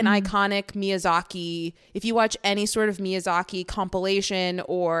is like an iconic Miyazaki. If you watch any sort of Miyazaki compilation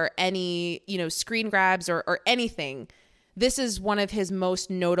or any, screen grabs or anything, this is one of his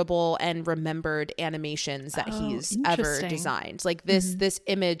most notable and remembered animations that he's ever designed. Like this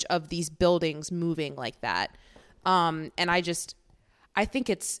image of these buildings moving like that. And I think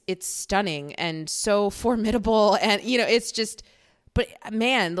it's stunning and so formidable. And, it's just... But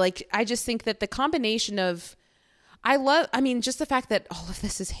man, like, I just think that the combination of, just the fact that all of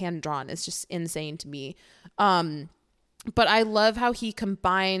this is hand drawn is just insane to me. But I love how he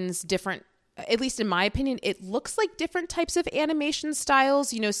combines different, at least in my opinion, it looks like different types of animation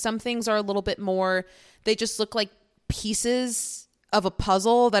styles. Some things are a little bit more, they just look like pieces of a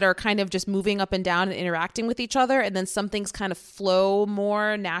puzzle that are kind of just moving up and down and interacting with each other. And then some things kind of flow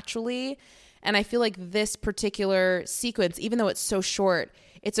more naturally. And I feel like this particular sequence, even though it's so short,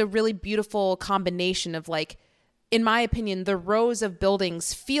 it's a really beautiful combination of, like, in my opinion, the rows of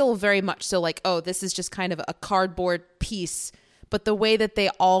buildings feel very much so like, oh, this is just kind of a cardboard piece. But the way that they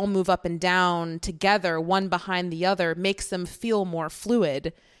all move up and down together, one behind the other, makes them feel more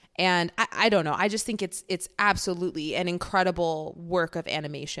fluid. And I don't know. I just think it's absolutely an incredible work of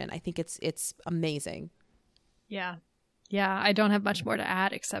animation. I think it's amazing. Yeah. Yeah, I don't have much more to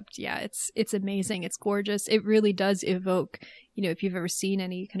add except, it's amazing. It's gorgeous. It really does evoke, if you've ever seen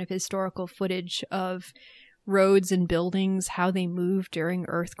any kind of historical footage of roads and buildings, how they move during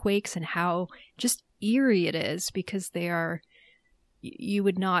earthquakes and how just eerie it is because you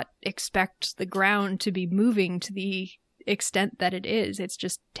would not expect the ground to be moving to the extent that it is. It's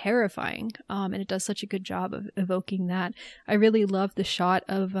just terrifying. And it does such a good job of evoking that. I really love the shot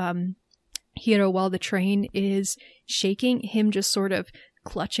of, Hiro, while the train is shaking, him just sort of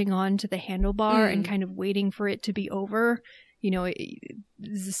clutching on to the handlebar and kind of waiting for it to be over.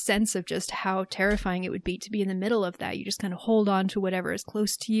 There's a sense of just how terrifying it would be to be in the middle of that. You just kind of hold on to whatever is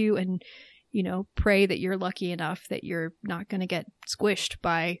close to you and, pray that you're lucky enough that you're not going to get squished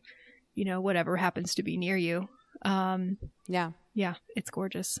by, whatever happens to be near you. Yeah, it's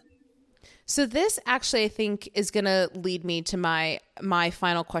gorgeous. So this actually, I think, is going to lead me to my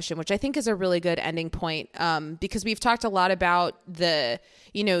final question, which I think is a really good ending point, because we've talked a lot about the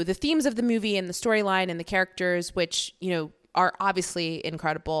themes of the movie and the storyline and the characters, which, are obviously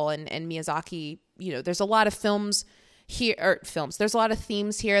incredible. And Miyazaki, there's a lot of there's a lot of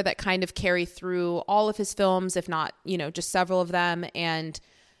themes here that kind of carry through all of his films, if not, just several of them.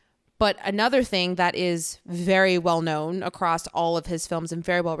 But another thing that is very well known across all of his films and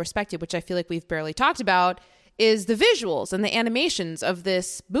very well respected, which I feel like we've barely talked about, is the visuals and the animations of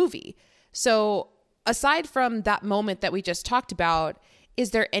this movie. So aside from that moment that we just talked about,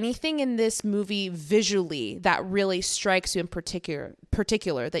 is there anything in this movie visually that really strikes you in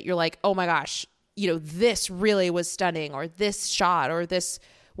particular that you're like, oh my gosh, this really was stunning, or this shot, or this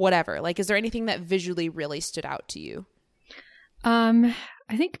whatever? Like, is there anything that visually really stood out to you?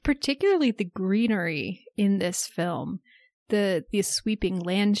 I think particularly the greenery in this film, the sweeping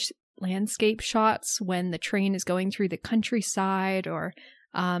landscape shots when the train is going through the countryside, or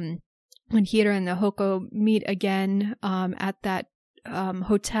when Hiro and Nahoko meet again at that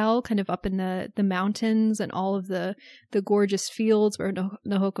hotel kind of up in the mountains, and all of the gorgeous fields where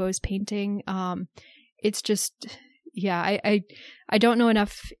Nahoko is painting. It's just, yeah, I don't know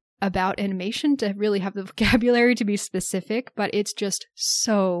enough about animation to really have the vocabulary to be specific, but it's just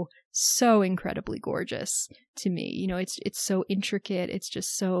so incredibly gorgeous to me. It's so intricate. It's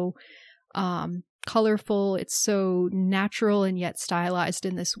just so colorful. It's so natural and yet stylized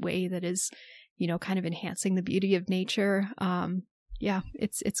in this way that is, kind of enhancing the beauty of nature. Yeah,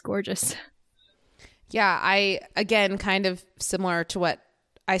 it's gorgeous. Yeah, I, again, kind of similar to what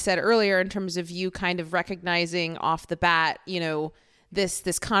I said earlier in terms of you kind of recognizing off the bat,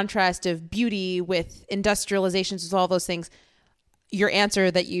 this contrast of beauty with industrializations, with all those things. Your answer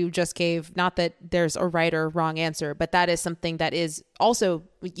that you just gave, not that there's a right or wrong answer, but that is something that is also,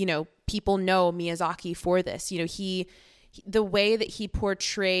 people know Miyazaki for this. The way that he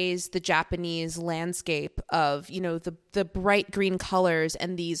portrays the Japanese landscape of, the bright green colors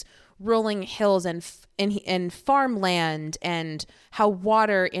and these rolling hills and farmland, and how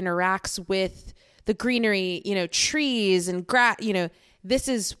water interacts with the greenery, trees and grass, this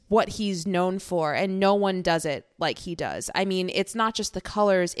is what he's known for, and no one does it like he does. I mean, it's not just the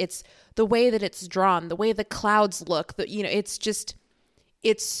colors, it's the way that it's drawn, the way the clouds look, it's just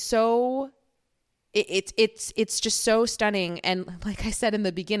so stunning. And like I said in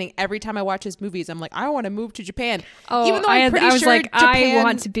the beginning, every time I watch his movies, I'm like, I want to move to Japan. Oh, even though I was sure like, Japan,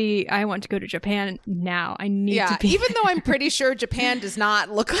 I want to go to Japan now. I need to be. Even though I'm pretty sure Japan does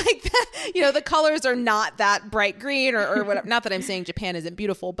not look like that. The colors are not that bright green or whatever. Not that I'm saying Japan isn't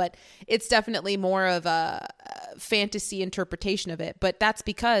beautiful, but it's definitely more of a fantasy interpretation of it. But that's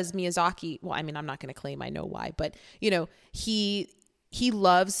because Miyazaki, well, I mean, I'm not going to claim I know why, but he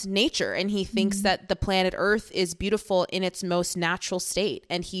loves nature, and he thinks that the planet Earth is beautiful in its most natural state.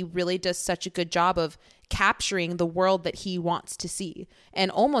 And he really does such a good job of capturing the world that he wants to see.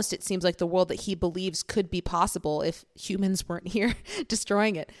 And almost it seems like the world that he believes could be possible if humans weren't here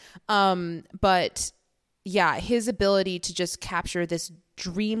destroying it. But yeah, his ability to just capture this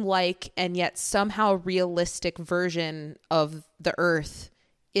dreamlike and yet somehow realistic version of the Earth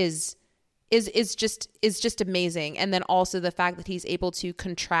is just amazing. And then also the fact that he's able to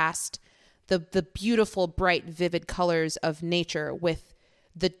contrast the beautiful, bright, vivid colors of nature with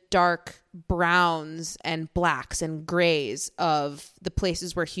the dark browns and blacks and grays of the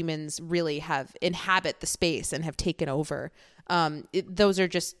places where humans really have inhabit the space and have taken over. Those are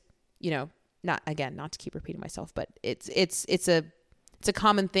just, not to keep repeating myself, but it's a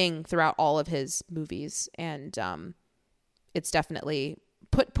common thing throughout all of his movies. And it's definitely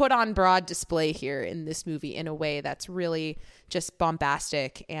put on broad display here in this movie in a way that's really just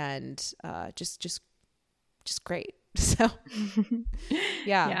bombastic and just great. So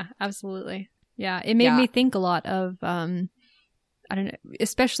yeah, absolutely. Yeah, it made me think a lot of I don't know,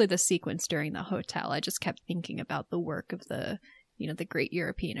 especially the sequence during the hotel. I just kept thinking about the work of the great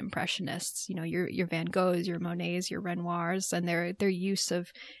European impressionists, your Van Goghs, your Monets, your Renoirs, and their use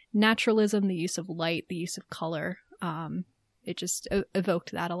of naturalism, the use of light, the use of color. It just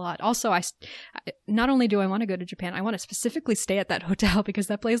evoked that a lot. Also, I not only do I want to go to Japan, I want to specifically stay at that hotel because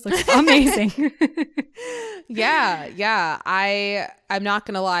that place looks amazing. Yeah. I'm not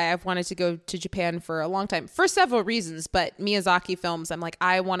going to lie. I've wanted to go to Japan for a long time for several reasons, but Miyazaki films, I'm like,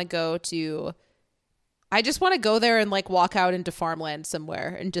 I just want to go there and like walk out into farmland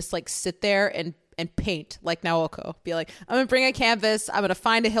somewhere and just like sit there and paint like Naoko. Be like, I'm going to bring a canvas. I'm going to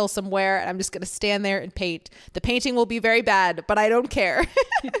find a hill somewhere and I'm just going to stand there and paint. The painting will be very bad, but I don't care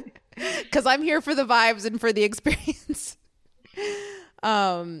because I'm here for the vibes and for the experience.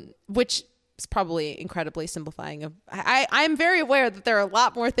 Which is probably incredibly simplifying. I'm very aware that there are a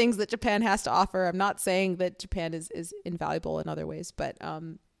lot more things that Japan has to offer. I'm not saying that Japan is invaluable in other ways, but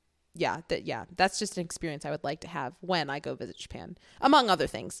that's just an experience I would like to have when I go visit Japan, among other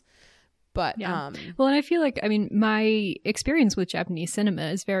things. But well, and I feel like, I mean, my experience with Japanese cinema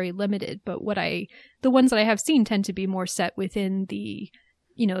is very limited, but the ones that I have seen tend to be more set within the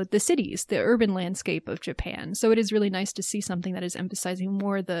the cities, the urban landscape of Japan. So it is really nice to see something that is emphasizing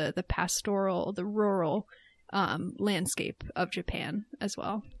more the pastoral, the rural landscape of Japan as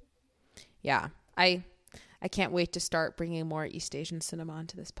well. Yeah, I can't wait to start bringing more East Asian cinema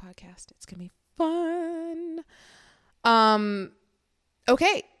onto this podcast. It's gonna be fun.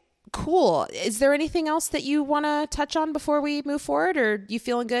 Okay, cool. Is there anything else that you want to touch on before we move forward, or you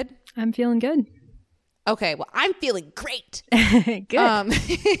feeling good? I'm feeling good. Okay, well, I'm feeling great. Good.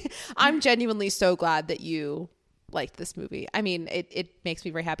 I'm genuinely so glad that you liked this movie. I mean, it makes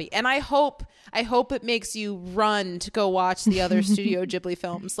me very happy, and I hope it makes you run to go watch the other Studio Ghibli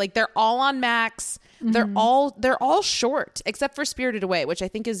films. Like, they're all on Max. Mm-hmm. They're all short, except for Spirited Away, which I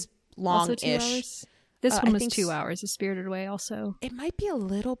think is long-ish. Also 2 hours. This one was 2 hours. Is Spirited Away also? It might be a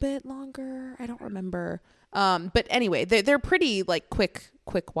little bit longer. I don't remember. But anyway, they're pretty like quick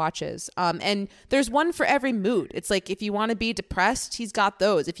watches. And there's one for every mood. It's like, if you want to be depressed, he's got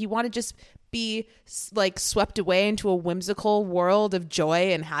those. If you want to just be like swept away into a whimsical world of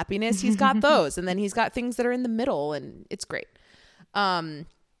joy and happiness, he's got those. And then he's got things that are in the middle, and it's great.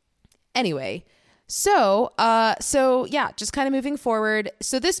 Anyway, so yeah, just kind of moving forward.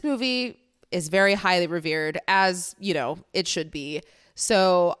 So this movie is very highly revered, as it should be.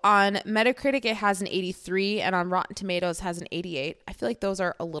 So on Metacritic, it has an 83, and on Rotten Tomatoes has an 88. I feel like those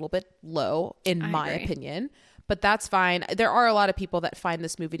are a little bit low in my opinion, but that's fine. There are a lot of people that find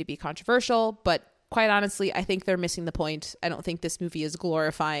this movie to be controversial, but quite honestly, I think they're missing the point. I don't think this movie is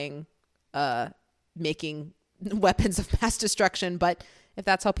glorifying making weapons of mass destruction, but if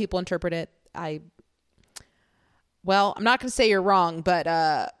that's how people interpret it, I'm not going to say you're wrong, but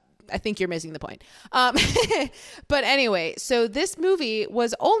I think you're missing the point. But anyway, so this movie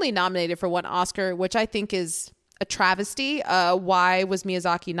was only nominated for 1 Oscar, which I think is a travesty. Why was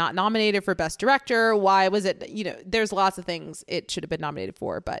Miyazaki not nominated for Best Director? Why was it, there's lots of things it should have been nominated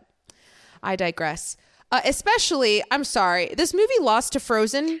for, but I digress. Especially, I'm sorry, this movie lost to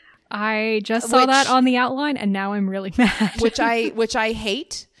Frozen. I just saw that on the outline, and now I'm really mad. which I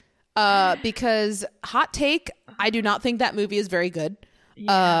hate, because hot take, I do not think that movie is very good.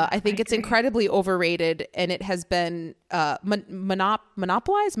 Yeah, I think it's incredibly overrated, and it has been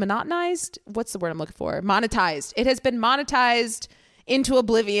monotonized. What's the word I'm looking for? Monetized. It has been monetized into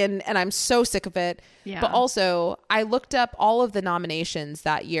oblivion, and I'm so sick of it. Yeah. But also, I looked up all of the nominations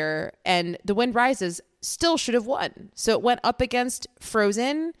that year, and The Wind Rises still should have won. So it went up against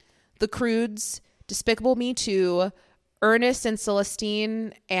Frozen, The Croods, Despicable Me 2, Ernest and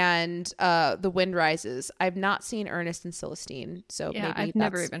Celestine, and The Wind Rises. I've not seen Ernest and Celestine, so maybe I've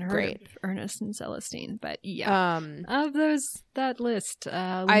never even heard of Ernest and Celestine. But yeah, of that list,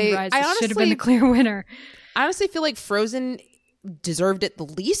 Wind Rises should have been the clear winner. I honestly feel like Frozen deserved it the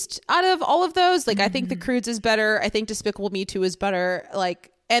least out of all of those. Like, I think The Croods is better. I think Despicable Me 2 is better.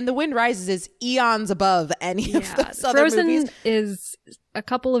 Like, and The Wind Rises is eons above any of those other Frozen movies. Is a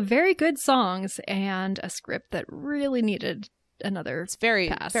couple of very good songs and a script that really needed another It's very,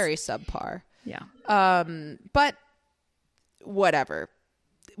 pass. very subpar. Yeah. But whatever.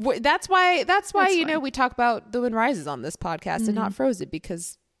 That's why we talk about The Wind Rises on this podcast and not Frozen,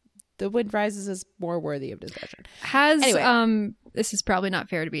 because The Wind Rises is more worthy of discussion. Anyway. This is probably not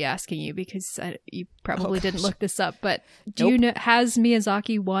fair to be asking you, because you probably didn't look this up, but you know, has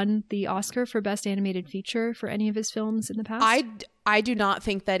Miyazaki won the Oscar for Best Animated Feature for any of his films in the past? I do not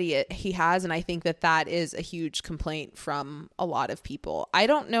think that he has, and I think that is a huge complaint from a lot of people. I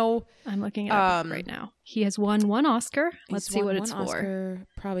don't know. I'm looking it up right now. He has won 1 Oscar. Let's see what it's for. Oscar,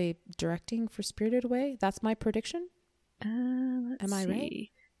 probably directing for Spirited Away. That's my prediction. Am I right?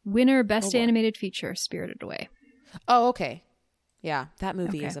 Winner Best Animated Feature, Spirited Away. Oh, okay. Yeah, that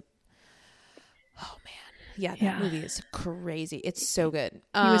movie is oh man. Yeah, that movie is crazy. It's so good.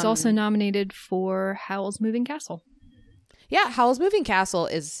 He was also nominated for Howl's Moving Castle. Yeah, Howl's Moving Castle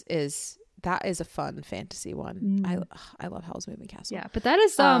is a fun fantasy one. I love Howl's Moving Castle. Yeah, but that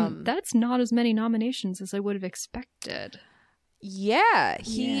is that's not as many nominations as I would have expected. Yeah,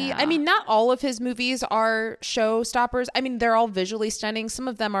 I mean, not all of his movies are showstoppers. I mean, they're all visually stunning. Some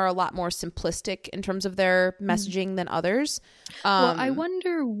of them are a lot more simplistic in terms of their messaging than others. Well, I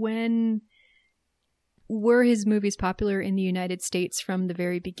wonder, when were his movies popular in the United States from the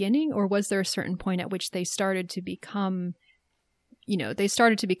very beginning, or was there a certain point at which they started to become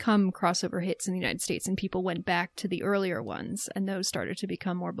crossover hits in the United States, and people went back to the earlier ones, and those started to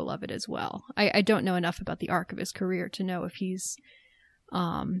become more beloved as well. I don't know enough about the arc of his career to know if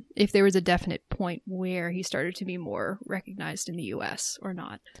if there was a definite point where he started to be more recognized in the US or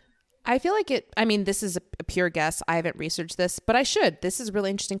not. I feel like I mean, this is a pure guess. I haven't researched this, but I should. This is a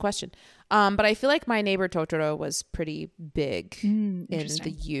really interesting question. But I feel like My Neighbor Totoro was pretty big in the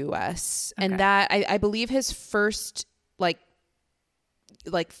US. Okay. And that I believe his first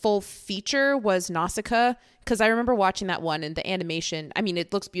like full feature was Nausicaa, because I remember watching that one, and the animation, I mean,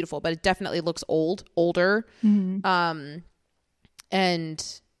 it looks beautiful, but it definitely looks older.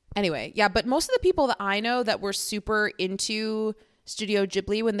 And anyway, yeah, but most of the people that I know that were super into Studio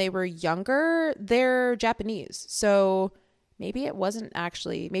Ghibli when they were younger, they're Japanese. So maybe it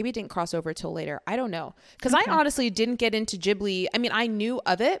didn't cross over till later. I don't know. Because I honestly didn't get into Ghibli. I mean, I knew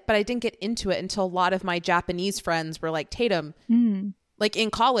of it, but I didn't get into it until a lot of my Japanese friends were like, Tatum, like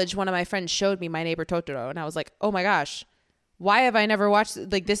in college, one of my friends showed me My Neighbor Totoro, and I was like, oh my gosh, why have I never watched,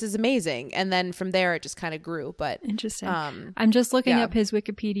 like, this is amazing. And then from there, it just kind of grew. But interesting. I'm just looking up his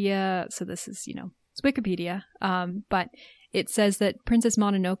Wikipedia. So this is, it's Wikipedia. But it says that Princess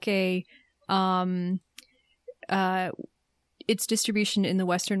Mononoke, its distribution in the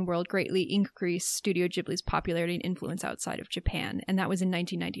Western world greatly increased Studio Ghibli's popularity and influence outside of Japan. And that was in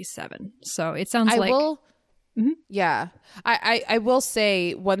 1997. So it sounds Yeah. I will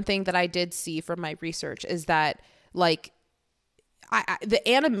say one thing that I did see from my research is that, like, the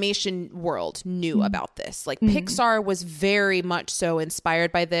animation world knew about this. Like, Pixar was very much so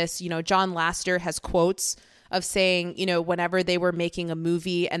inspired by this. John Lasseter has quotes of saying, whenever they were making a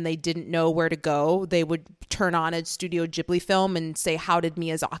movie and they didn't know where to go, they would turn on a Studio Ghibli film and say, how did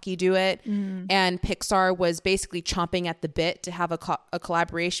Miyazaki do it? And Pixar was basically chomping at the bit to have a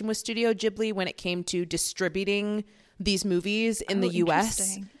collaboration with Studio Ghibli when it came to distributing these movies in the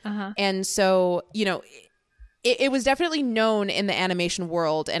US. And so, it was definitely known in the animation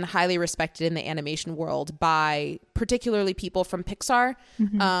world and highly respected in the animation world by particularly people from Pixar.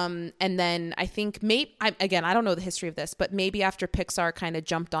 And then I think I don't know the history of this, but maybe after Pixar kind of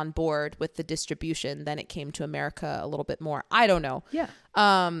jumped on board with the distribution, then it came to America a little bit more. I don't know. Yeah.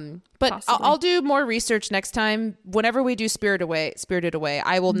 But I'll do more research next time. Whenever we do Spirited Away,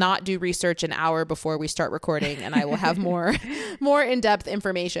 I will not do research an hour before we start recording, and I will have more in-depth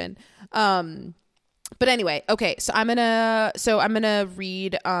information. But anyway, okay, so I'm gonna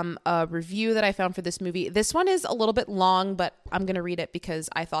read a review that I found for this movie. This one is a little bit long, but I'm gonna read it because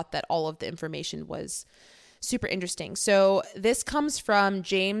I thought that all of the information was super interesting. So this comes from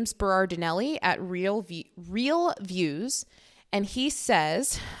James Berardinelli at Real Views, and he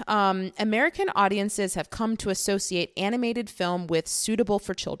says, American audiences have come to associate animated film with suitable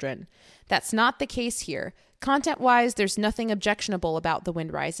for children. That's not the case here. Content-wise, there's nothing objectionable about The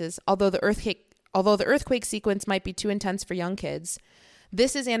Wind Rises, although the earthquake sequence might be too intense for young kids.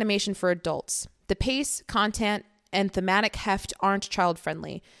 This is animation for adults. The pace, content, and thematic heft aren't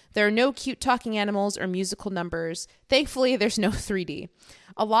child-friendly. There are no cute talking animals or musical numbers. Thankfully, there's no 3D.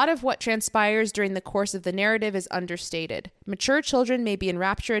 A lot of what transpires during the course of the narrative is understated. Mature children may be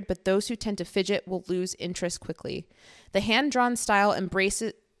enraptured, but those who tend to fidget will lose interest quickly. The hand-drawn style embraced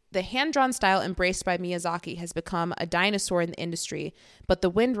by Miyazaki has become a dinosaur in the industry, but The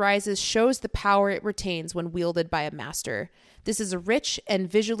Wind Rises shows the power it retains when wielded by a master. This is a rich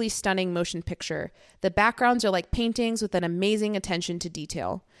and visually stunning motion picture. The backgrounds are like paintings with an amazing attention to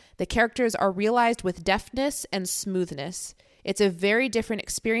detail. The characters are realized with deftness and smoothness. It's a very different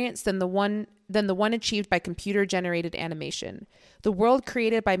experience than the one achieved by computer-generated animation. The world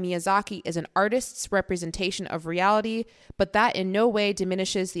created by Miyazaki is an artist's representation of reality, but that in no way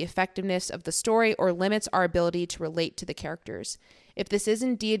diminishes the effectiveness of the story or limits our ability to relate to the characters. If this is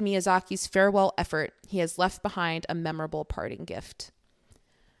indeed Miyazaki's farewell effort, he has left behind a memorable parting gift.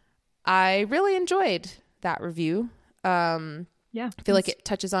 I really enjoyed that review. Yeah, I feel like it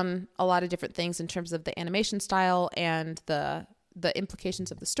touches on a lot of different things in terms of the animation style and the implications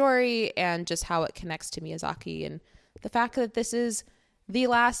of the story and just how it connects to Miyazaki and the fact that this is the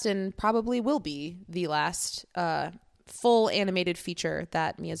last and probably will be the last full animated feature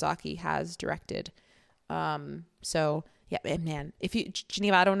that Miyazaki has directed. So yeah, man,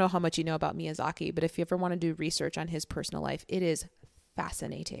 Geneva, I don't know how much you know about Miyazaki, but if you ever want to do research on his personal life, it is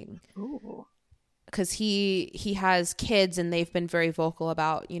fascinating. Ooh. Because he has kids and they've been very vocal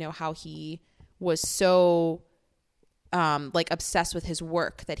about, how he was so obsessed with his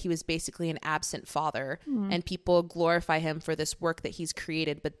work that he was basically an absent father, and people glorify him for this work that he's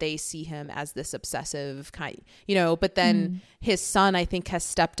created, but they see him as this obsessive kind, but then his son, I think, has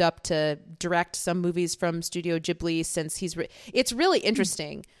stepped up to direct some movies from Studio Ghibli since it's really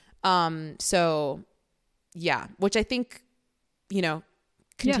interesting. So yeah, which I think,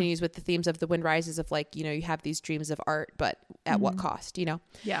 continues with the themes of The Wind Rises of you have these dreams of art, but at what cost,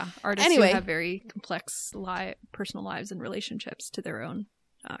 Yeah. Artists who have very complex personal lives and relationships to their own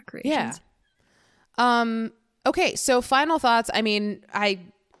creations. Yeah. Okay, so final thoughts. I mean, I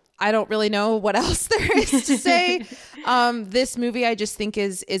don't really know what else there is to say. This movie I just think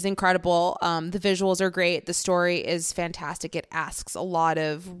is incredible. The visuals are great. The story is fantastic. It asks a lot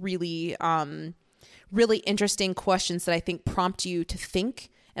of really interesting questions that I think prompt you to think.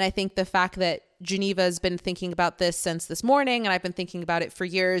 And I think the fact that Geneva has been thinking about this since this morning, and I've been thinking about it for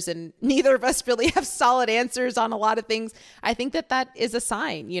years, and neither of us really have solid answers on a lot of things. I think that is a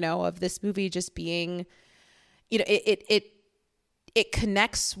sign, of this movie just being, it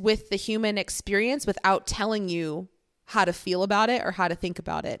connects with the human experience without telling you how to feel about it or how to think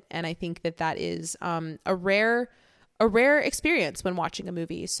about it. And I think that is a rare experience when watching a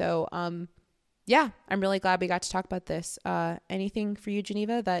movie. So yeah, I'm really glad we got to talk about this. Anything for you,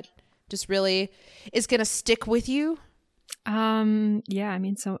 Geneva, that just really is going to stick with you? Yeah, I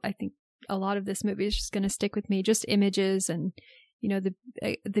mean, so I think a lot of this movie is just going to stick with me. Just images and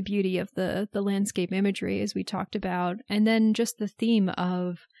the beauty of the landscape imagery, as we talked about, and then just the theme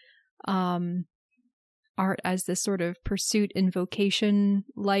of art as this sort of pursuit and vocation,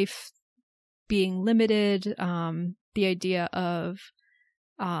 life being limited, the idea of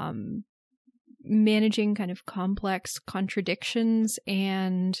managing kind of complex contradictions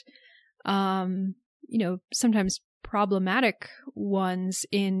and sometimes problematic ones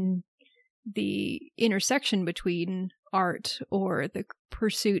in the intersection between art or the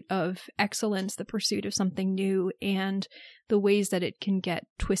pursuit of excellence, the pursuit of something new, and the ways that it can get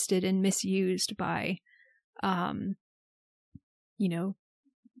twisted and misused by,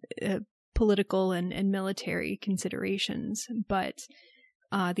 political and military considerations. But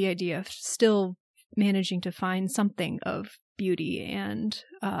the idea of still managing to find something of beauty and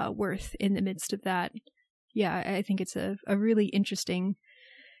worth in the midst of that. Yeah, I think it's a really interesting,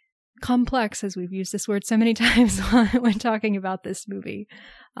 complex, as we've used this word so many times when talking about this movie.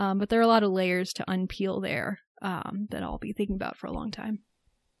 But there are a lot of layers to unpeel there that I'll be thinking about for a long time.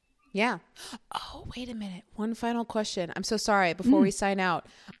 Yeah. Oh, wait a minute. One final question. I'm so sorry before we sign out.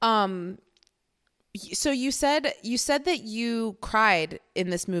 So you said that you cried in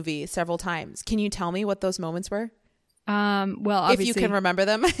this movie several times. Can you tell me what those moments were? Well, obviously, if you can remember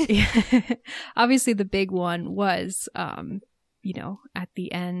them. Obviously the big one was, at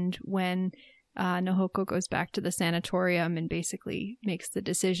the end when Nohoko goes back to the sanatorium and basically makes the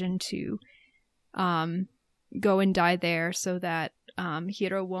decision to go and die there so that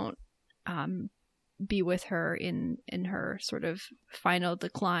Hiro won't be with her in her sort of final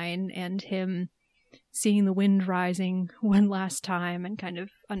decline, and him seeing the wind rising one last time and kind of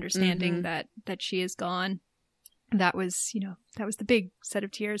understanding that she is gone. That was the big set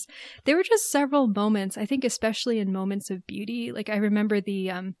of tears. There were just several moments, I think, especially in moments of beauty. Like I remember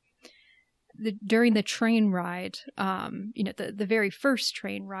the during the train ride, the very first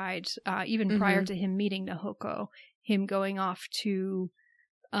train ride, even prior to him meeting Nohoko, him going off to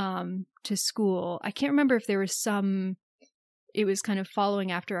school. I can't remember if there was it was kind of following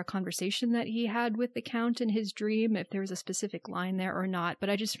after a conversation that he had with the Count in his dream, if there was a specific line there or not. But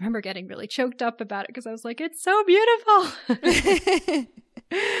I just remember getting really choked up about it because I was like, it's so beautiful.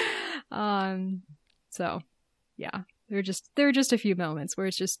 So yeah, there are just a few moments where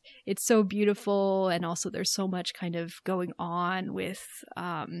it's so beautiful. And also there's so much kind of going on with,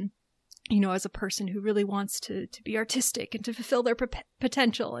 as a person who really wants to be artistic and to fulfill their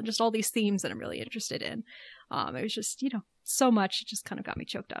potential, and just all these themes that I'm really interested in. It was just, so much. It just kind of got me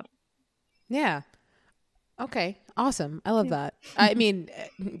choked up. Yeah. Okay. Awesome. I love that. I mean,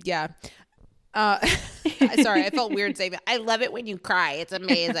 yeah. Sorry, I felt weird saying that. I love it when you cry. It's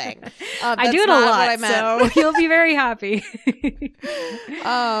amazing. I do it a lot, so you'll be very happy.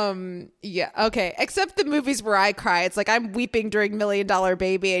 Yeah. Okay. Except the movies where I cry. It's like I'm weeping during $1 Million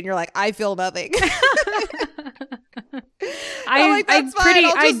Baby, and you're like, I feel nothing. I'm like, that's fine.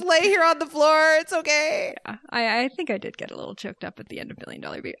 I'll just lay here on the floor. It's okay. Yeah, I think I did get a little choked up at the end of $1 Million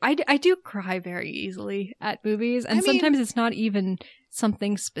Baby. I do cry very easily at movies, and sometimes it's not even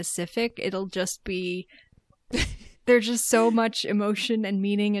something specific. It'll just be there's just so much emotion and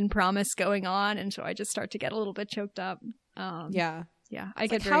meaning and promise going on, and so I just start to get a little bit choked up. Yeah, I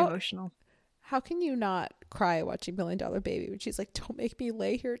get very emotional. How can you not cry watching $1 Million Baby when she's like, don't make me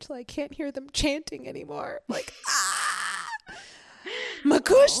lay here till I can't hear them chanting anymore? Like,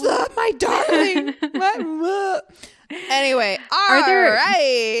 Makushla, my darling. Anyway,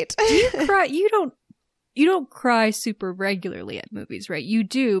 right. Do you cry? You don't cry super regularly at movies, right? You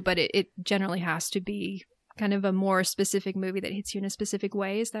do, but it generally has to be kind of a more specific movie that hits you in a specific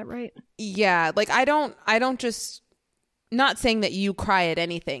way. Is that right? Yeah, like I don't just not saying that you cry at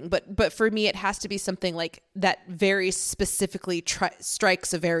anything, but for me, it has to be something like that very specifically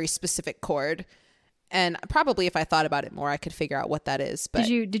strikes a very specific chord. And probably if I thought about it more, I could figure out what that is. But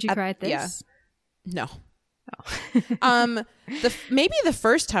did you cry at this? Yeah. No. Oh. Maybe the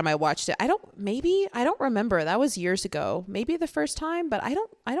first time I watched it, I don't remember. That was years ago. Maybe the first time, but I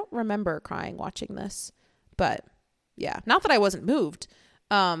don't remember crying watching this. But yeah, not that I wasn't moved.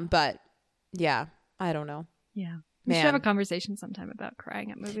 But yeah, I don't know. Yeah. We should have a conversation sometime about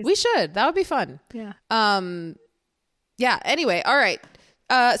crying at movies. We should. That would be fun. Yeah. Yeah. Anyway. All right.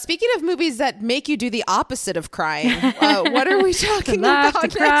 Speaking of movies that make you do the opposite of crying, what are we talking laugh,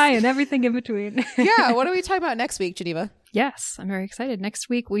 about to cry, and everything in between. Yeah. What are we talking about next week, Geneva? Yes, I'm very excited. Next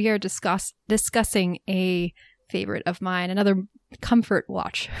week, we are discussing a favorite of mine, another comfort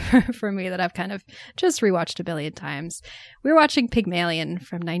watch for me that I've kind of just rewatched a billion times. We're watching Pygmalion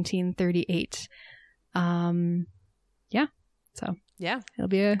from 1938. Yeah. So yeah, it'll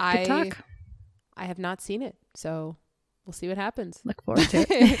be a good talk. I have not seen it, so we'll see what happens. Look forward to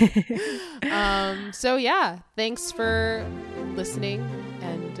it. So yeah, thanks for listening,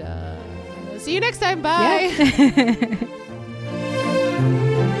 and see you next time. Bye. Yeah.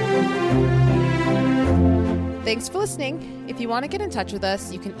 Thanks for listening. If you want to get in touch with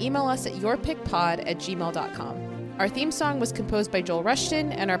us, you can email us at yourpickpod@gmail.com. Our theme song was composed by Joel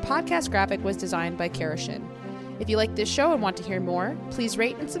Rushton, and our podcast graphic was designed by Kara Shin. If you like this show and want to hear more, please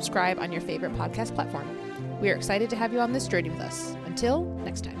rate and subscribe on your favorite podcast platform. We are excited to have you on this journey with us. Until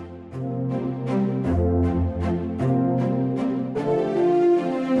next time.